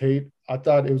Miesha Tate. I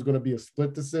thought it was going to be a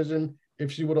split decision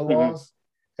if she would have lost,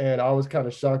 and I was kind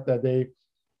of shocked that they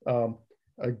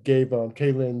gave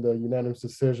Ketlen the unanimous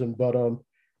decision. But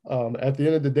at the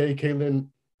end of the day, Ketlen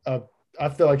I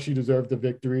feel like she deserved the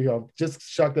victory. I'm just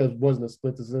shocked that it wasn't a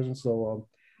split decision. So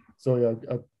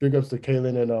big ups to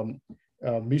Kaylin,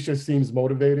 and Misha seems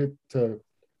motivated to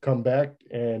come back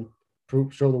and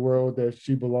show the world that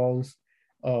she belongs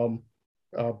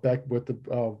back with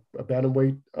the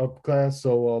bantamweight class.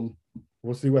 So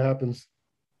we'll see what happens.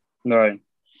 All right.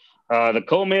 The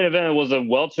co-main event was a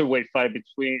welterweight fight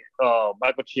between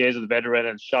Michael Chiesa, the veteran,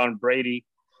 and Sean Brady.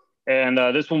 And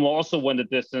this one will also win the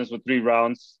distance with 3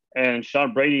 rounds. And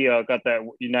Sean Brady got that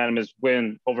unanimous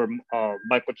win over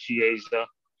Michael Chiesa.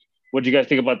 What do you guys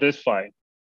think about this fight?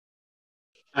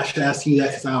 I should ask you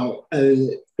that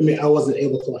because I wasn't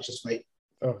able to watch this fight.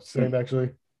 Oh, same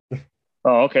actually.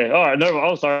 Oh, okay. All right. No,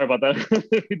 oh, sorry about that.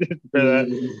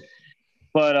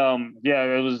 But yeah,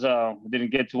 it was.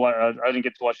 Didn't get to watch. I didn't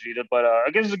get to watch it either. But I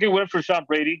guess it's a good win for Sean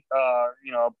Brady. Up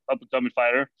and coming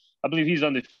fighter. I believe he's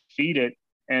undefeated,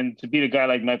 and to beat a guy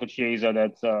like Michael Chiesa,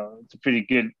 it's a pretty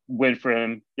good win for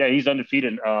him. Yeah, he's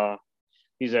undefeated.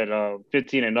 He's at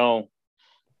 15-0.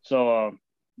 So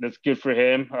that's good for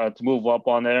him to move up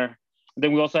on there. And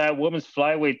then we also have women's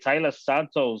flyweight Taila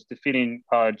Santos defeating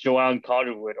Joanne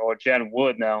Calderwood, or Jan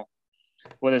Wood now,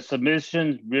 with a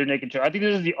submission rear naked choke. I think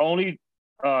this is the only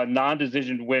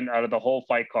non-decision win out of the whole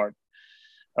fight card.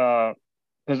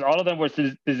 Because all of them were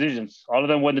decisions. All of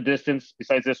them won the distance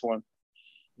besides this one.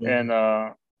 Mm-hmm.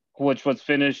 And which was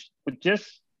finished with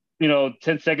just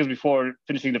 10 seconds before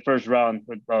finishing the first round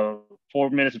with 4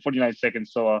 minutes and 49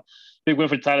 seconds. So big win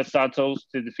for Taila Santos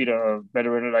to defeat a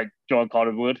veteran like Joanne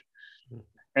Calderwood.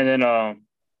 And then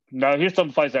now here's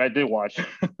some fights that I did watch.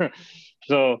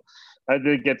 So I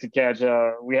did get to catch.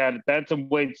 We had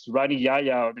bantamweights Rani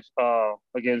Yahya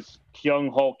against Kyung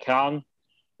Ho Kang,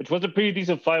 which was a pretty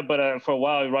decent fight. But for a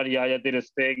while, Rani Yahya did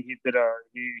his thing. He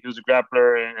was a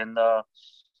grappler, and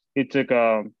he took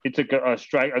a good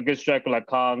strike like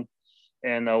Kang,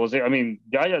 and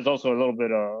Yahya is also a little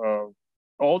bit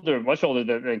older, much older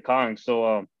than Kang.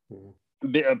 So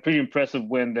a pretty impressive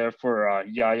win there for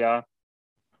Yahya.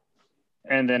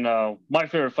 And then my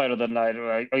favorite fight of the night,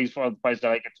 at least for the fights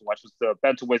that I get to watch, was the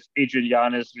bantamweight Adrian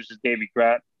Yanez versus Davy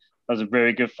Grant. That was a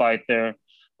very good fight there.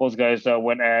 Both guys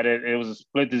went at it. It was a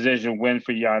split decision win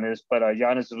for Yanez, but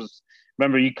Yanez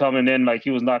remember he coming in like he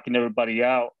was knocking everybody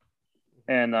out,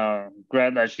 and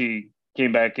Grant actually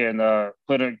came back and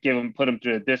put him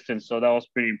to the distance. So that was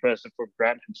pretty impressive for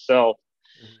Grant himself.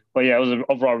 But yeah, it was an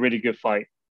overall really good fight.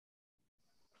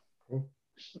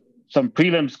 Some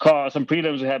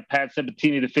prelims had Pat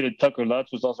Sabatini defeated Tucker Lutz,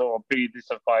 was also a pretty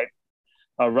decent fight.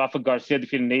 Rafa Garcia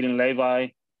defeated Nathan Levi.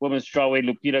 Women's strawweight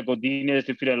Lupita Godinez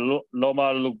defeated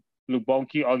Loma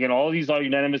Lubonki. Again, all these are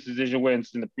unanimous decision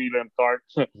wins in the prelim card.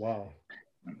 Wow.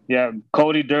 Yeah,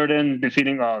 Cody Durden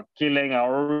defeating Kileng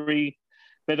Aori.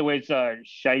 Featherweights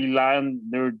Shailan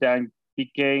Nurdan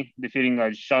Pique defeating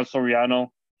Sean Soriano.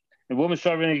 And women's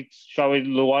strawweight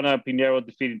Luana Pinheiro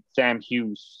defeated Sam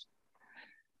Hughes.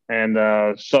 And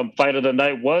some fight of the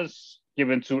night was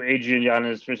given to Adrian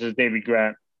Yanez versus Davy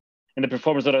Grant. And the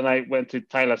performance of the night went to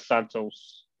Taila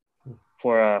Santos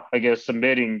for,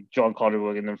 submitting John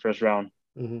Calderwood in the first round.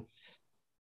 Mm-hmm.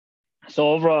 So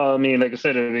overall, like I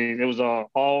said, it was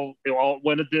all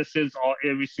went a distance,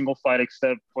 every single fight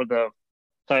except for the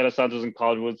Taila Santos and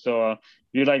Calderwood. So if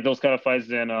you like those kind of fights,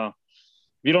 then if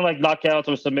you don't like knockouts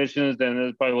or submissions, then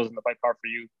it probably wasn't the fight card for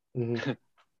you. Mm-hmm.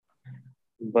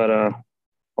 But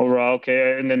overall,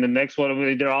 okay. And then the next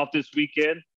one, they're off this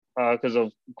weekend because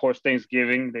of course,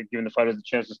 Thanksgiving. They're giving the fighters a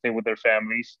chance to stay with their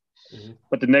families. Mm-hmm.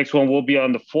 But the next one will be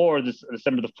on the 4th,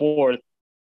 December the 4th.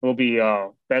 Will be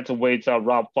bantamweights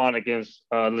Rob Font against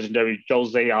legendary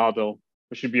Jose Aldo,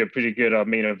 which should be a pretty good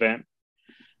main event.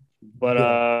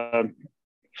 But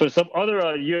for some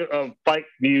other fight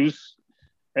news,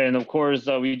 and of course,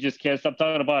 we just can't stop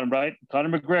talking about him, right?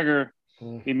 Conor McGregor.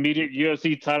 Immediate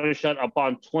UFC title shot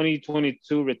upon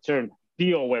 2022 return.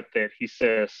 Deal with it, he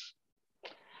says.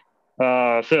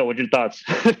 Phil, what's your thoughts?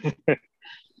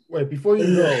 Wait, before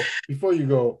you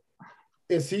go,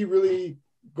 is he really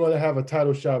going to have a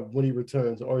title shot when he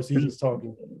returns, or is he just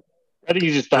talking? I think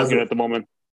he's just talking at the moment.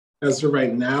 As of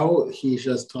right now, he's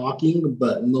just talking,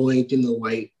 but knowing Dana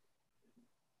White,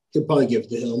 he'll probably give it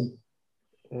to him.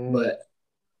 But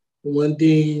one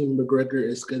thing McGregor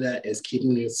is good at is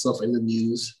keeping himself in the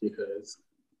news, because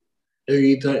if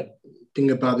you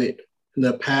think about it, in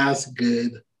the past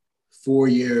good 4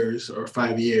 years or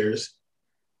 5 years,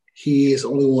 he has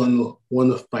only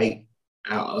won a fight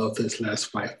out of his last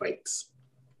 5 fights.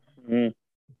 Mm-hmm.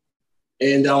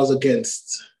 And that was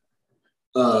against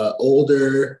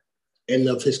older end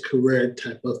of his career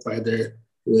type of fighter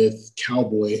with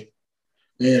Cowboy.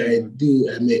 And I do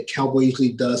admit Cowboy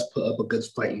usually does put up a good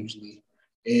fight usually.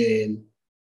 And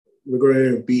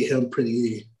McGregor beat him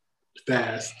pretty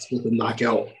fast with a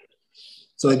knockout.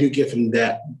 So I do give him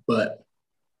that, but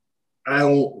I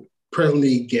don't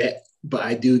personally get, but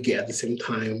I do get at the same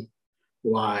time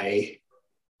why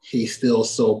he's still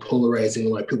so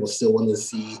polarizing, why people still want to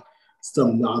see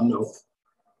some non-mouth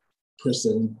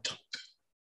person talk.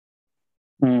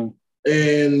 Mm.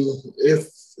 And if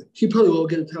he probably will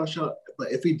get a title shot,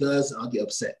 but if he does, I'll get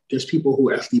upset. There's people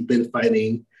who actually been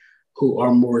fighting who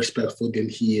are more respectful than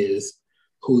he is,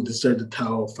 who deserve the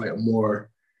title fight more.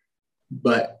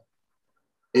 But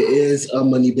it is a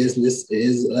money business. It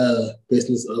is a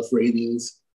business of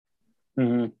ratings.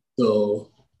 Mm-hmm. So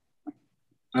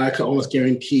I can almost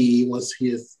guarantee once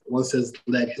his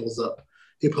leg heals up,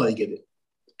 he'll probably get it.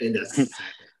 And that's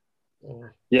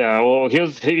Yeah, well,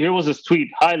 here was his tweet.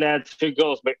 Hi, lads. Here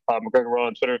goes McGregor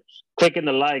on Twitter. Clicking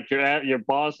the like. You're at your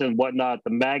boss and whatnot.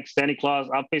 The Mag, Santa Claus.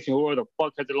 I'm facing whoever the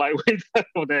fuck has the lightweight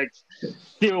title next.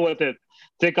 Deal with it.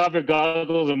 Take off your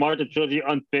goggles and mark the trilogy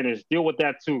unfinished. Deal with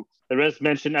that too. The rest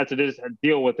mentioned after this and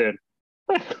deal with it.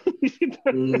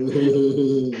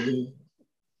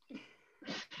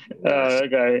 That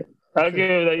guy. I'll give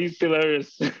him that. He's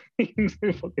hilarious. He's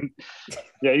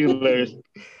hilarious.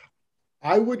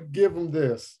 I would give him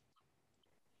this.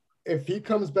 If he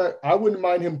comes back, I wouldn't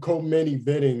mind him co-main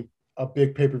eventing a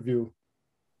big pay-per-view.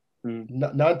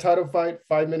 Non-title fight,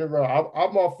 5-minute round.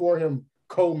 I'm all for him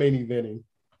co-main eventing.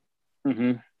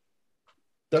 Mm-hmm.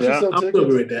 I also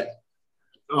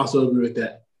agree with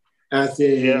that. As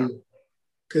in,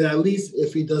 because at least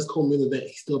if he does co-main event,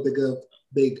 he's still big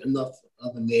enough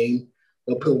of a name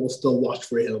that people will still watch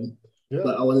for him. Yeah.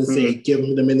 But I want to say, give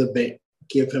him the main event,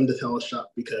 give him the title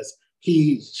shot because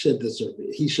he should deserve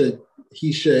it. He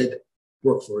should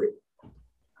work for it.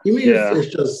 Even if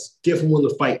it's just give him one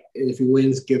to fight, and if he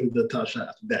wins, give him the title shot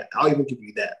after that. I'll even give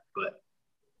you that. But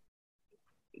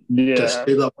just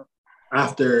straight up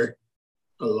after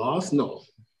a loss, no.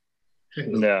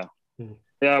 Yeah.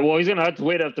 Yeah, well, he's gonna have to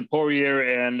wait after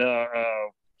Poirier and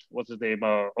what's his name,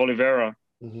 Oliveira,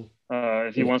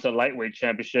 if he wants a lightweight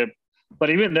championship. But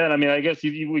even then, I mean, I guess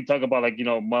we talk about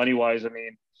money wise. I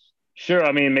mean, sure.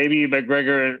 I mean, maybe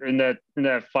McGregor in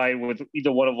that fight with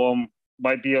either one of them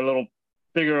might be a little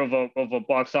bigger of a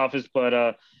box office,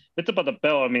 but it's about the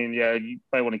belt. I mean, you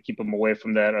probably want to keep him away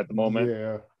from that at the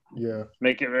moment. Yeah.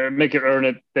 Make it earn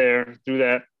it there through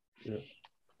that.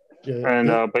 Yeah. And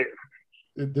but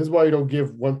this is why you don't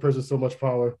give one person so much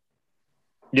power.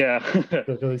 Yeah.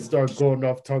 Because they start going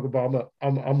off talking about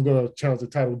I'm gonna challenge the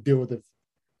title, deal with it,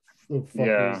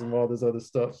 and all this other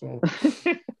stuff. So.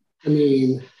 I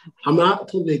mean, I'm not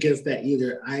totally against that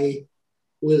either. I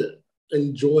would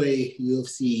enjoy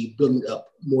UFC building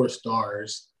up more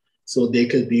stars so they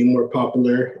could be more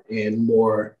popular and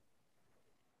more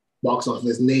box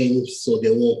office names so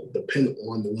they won't depend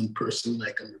on the one person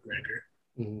like a McGregor.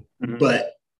 Mm-hmm.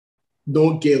 But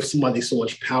don't give somebody so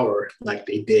much power like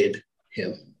they did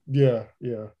him. Yeah.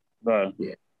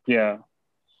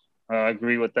 I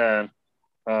agree with that.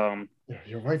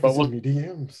 Your wife is in the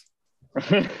DMs.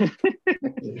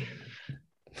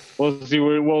 We'll see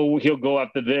where he'll go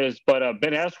after this. But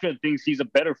Ben Askren thinks he's a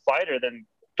better fighter than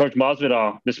George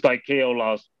Masvidal, despite KO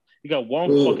loss. He got one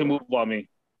fucking move on me.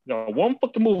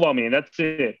 And that's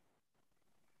it.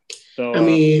 So I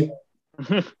mean,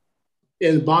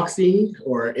 in boxing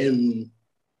or in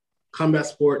combat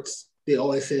sports, they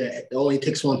always say that it only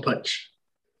takes one punch.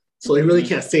 So you really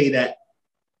can't say that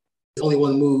it's only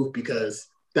one move because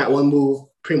that one move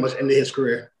pretty much ended his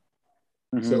career.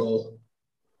 Mm-hmm. So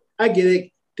I get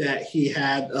it that he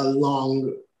had a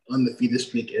long undefeated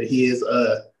streak, and he's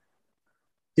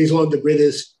one of the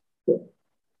greatest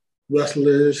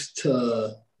wrestlers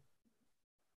to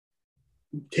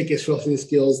take his wrestling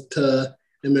skills to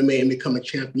MMA and become a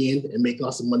champion and make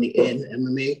lots of money in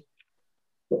MMA.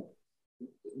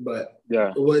 But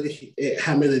would it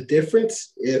have made a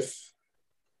difference if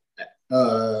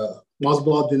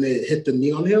Masvidal didn't hit the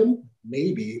knee on him?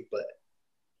 Maybe, but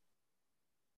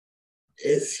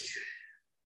is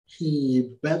he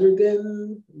better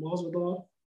than Masvidal?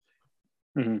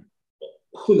 Mm-hmm.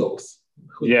 Who knows?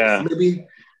 Maybe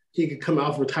he could come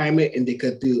out of retirement and they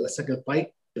could do a second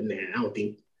fight, but I don't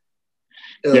think.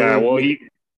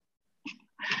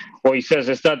 He says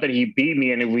it's not that he beat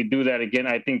me, and if we do that again,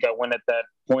 I think I win at that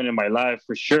point in my life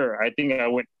for sure. I think I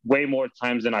win way more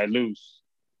times than I lose.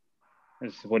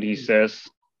 That's what he says.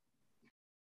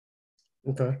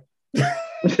 Okay.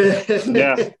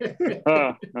 Okay.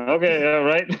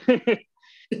 Right.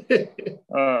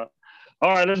 All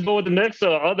right. Let's go with the next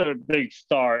other big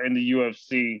star in the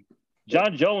UFC.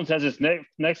 John Jones has his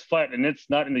next fight, and it's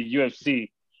not in the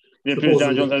UFC. It appears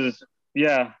John Jones has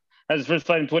his first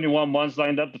fight in 21 months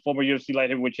lined up. The former UFC light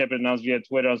heavyweight champion announced via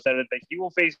Twitter on Saturday that he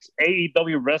will face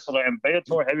AEW wrestler and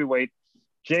Bellator heavyweight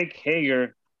Jake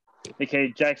Hager,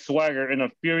 aka Jack Swagger, in a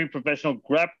Fury professional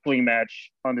grappling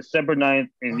match on December 9th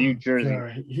in New Jersey.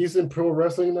 God, he's in pro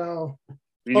wrestling now.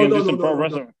 He's gonna do some pro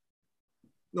wrestling.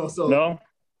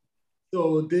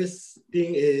 So this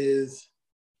thing is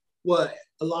what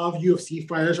a lot of UFC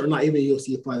fighters, or not even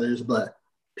UFC fighters, but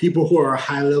people who are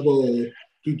high level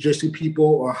jiu-jitsu people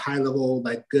or high level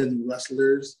like good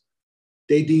wrestlers,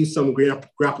 they do some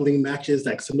grappling matches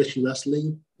like submission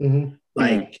wrestling. Mm-hmm.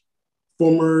 Like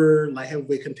former light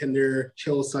heavyweight contender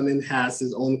Chael Sonnen has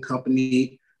his own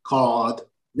company called,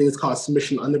 I think it's called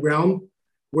Submission Underground,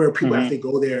 where people actually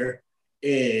go there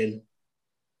and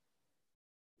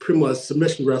pretty much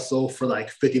submission wrestle for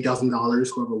like $50,000,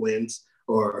 whoever wins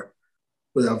or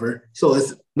whatever. So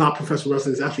it's not professional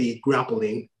wrestling, it's actually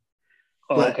grappling.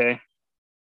 Okay.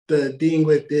 The thing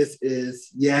with this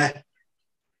is,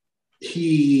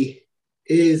 he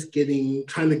is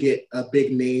trying to get a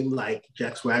big name like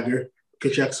Jack Swagger,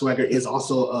 because Jack Swagger is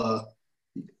also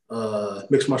a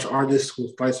mixed martial artist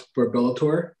who fights for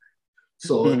Bellator.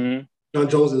 So John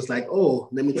Jones is like, oh,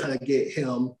 let me try to get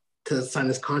him to sign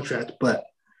this contract. But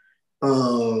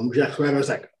Jack Swagger is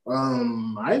like,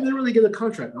 I didn't really get a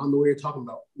contract. I don't know what you're talking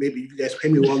about. Maybe if you guys pay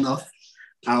me well enough,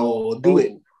 I'll do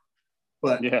it.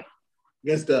 But I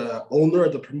guess the owner or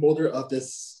the promoter of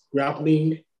this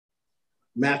grappling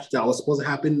match that was supposed to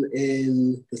happen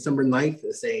in December 9th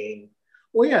is saying,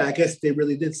 well, yeah, I guess they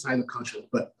really did sign the contract,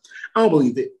 but I don't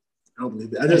believe it.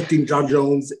 I just think John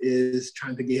Jones is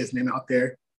trying to get his name out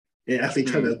there and actually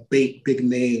trying to bait big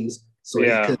names so he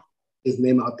could get his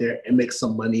name out there and make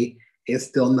some money and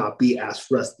still not be as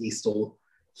rusty. So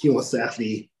he wants to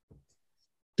actually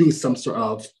do some sort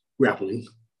of grappling.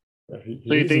 So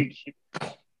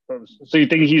you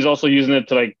think he's also using it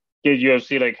to like get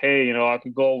UFC like, hey, you know, I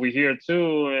could go over here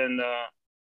too, and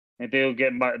they'll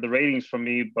get the ratings from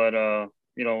me. But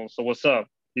you know, so what's up?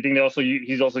 You think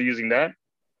he's also using that?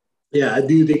 Yeah, I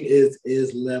do think it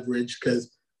is leverage,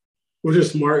 which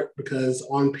is smart, because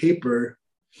on paper,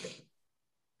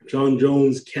 John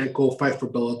Jones can't go fight for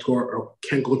Bellator or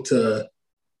can't go to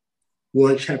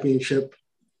one championship.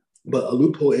 But a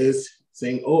loophole is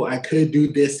saying, oh, I could do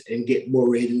this and get more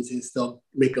ratings and still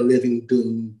make a living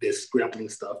doing this grappling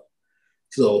stuff.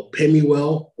 So pay me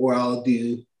well, or I'll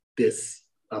do this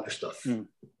other stuff.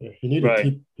 Yeah, he need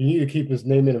to keep his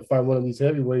name in and find one of these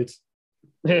heavyweights.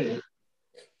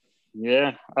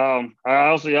 Yeah. I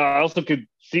also could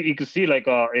see like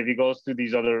if he goes to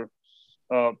these other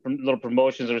little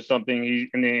promotions or something,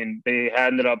 and then they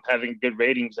ended up having good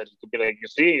ratings, that he could be like, you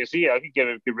see, I could give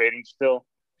it good ratings still.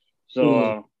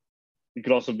 So you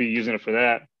could also be using it for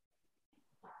that.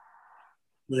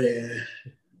 Yeah,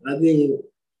 I think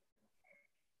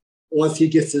once he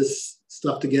gets his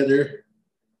stuff together,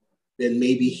 then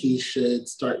maybe he should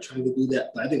start trying to do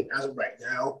that. But I think as of right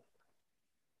now,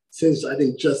 since I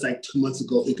think just like 2 months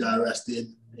ago he got arrested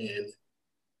and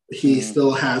he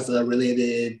still has a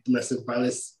related domestic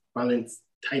violence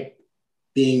type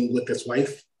thing with his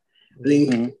wife, I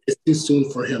think it's too soon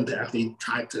for him to actually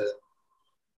try to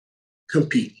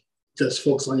compete. Just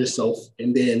focus on yourself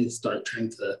and then start trying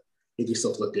to make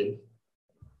yourself look good.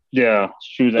 Yeah,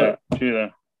 true that.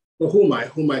 But who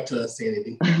am I to say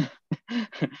anything?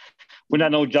 We're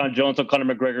not no John Jones or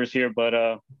Conor McGregor's here, but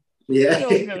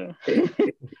yeah.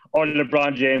 Or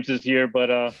LeBron James is here, but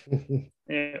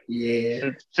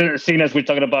yeah. Seeing as we're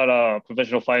talking about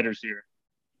professional fighters here.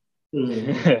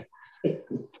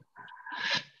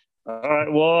 All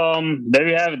right. Well, there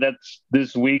you have it. That's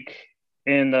this week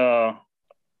in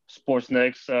Sports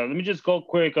Next. Let me just go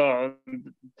quick.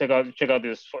 Check out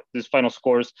this final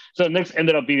scores. So the Knicks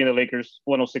ended up beating the Lakers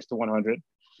 106-100.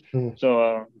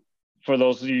 So for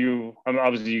those of you, I mean,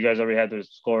 obviously you guys already had those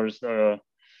scores.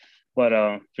 But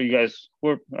for you guys who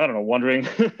were, I don't know, wondering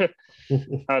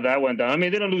how that went down. I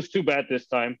mean, they didn't lose too bad this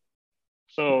time,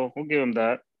 so we'll give them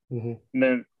that. And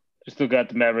then we still got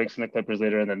the Mavericks and the Clippers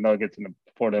later, and the Nuggets and the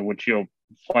Portland, which you'll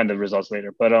find the results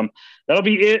later. But that'll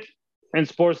be it in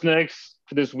Sports Next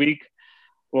for this week.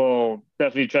 We'll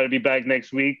definitely try to be back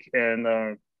next week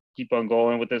and keep on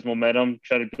going with this momentum.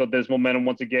 Try to build this momentum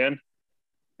once again.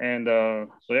 And so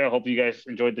yeah, I hope you guys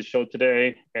enjoyed the show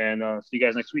today, and see you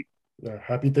guys next week.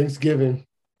 Happy Thanksgiving.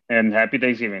 And happy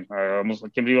Thanksgiving. I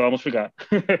can't believe I almost forgot.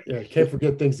 Yeah, can't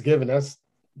forget Thanksgiving. That's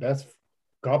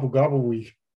gobble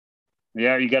week.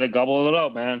 Yeah, you got to gobble it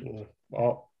up, man.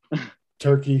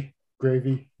 Turkey,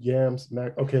 gravy, yams,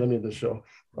 mac. Okay, let me end the show.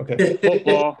 Okay.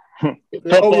 Football.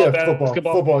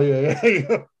 Football.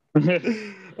 Yeah.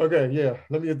 Okay, yeah.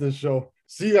 Let me end this show.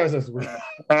 See you guys next week.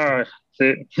 All right.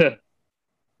 See.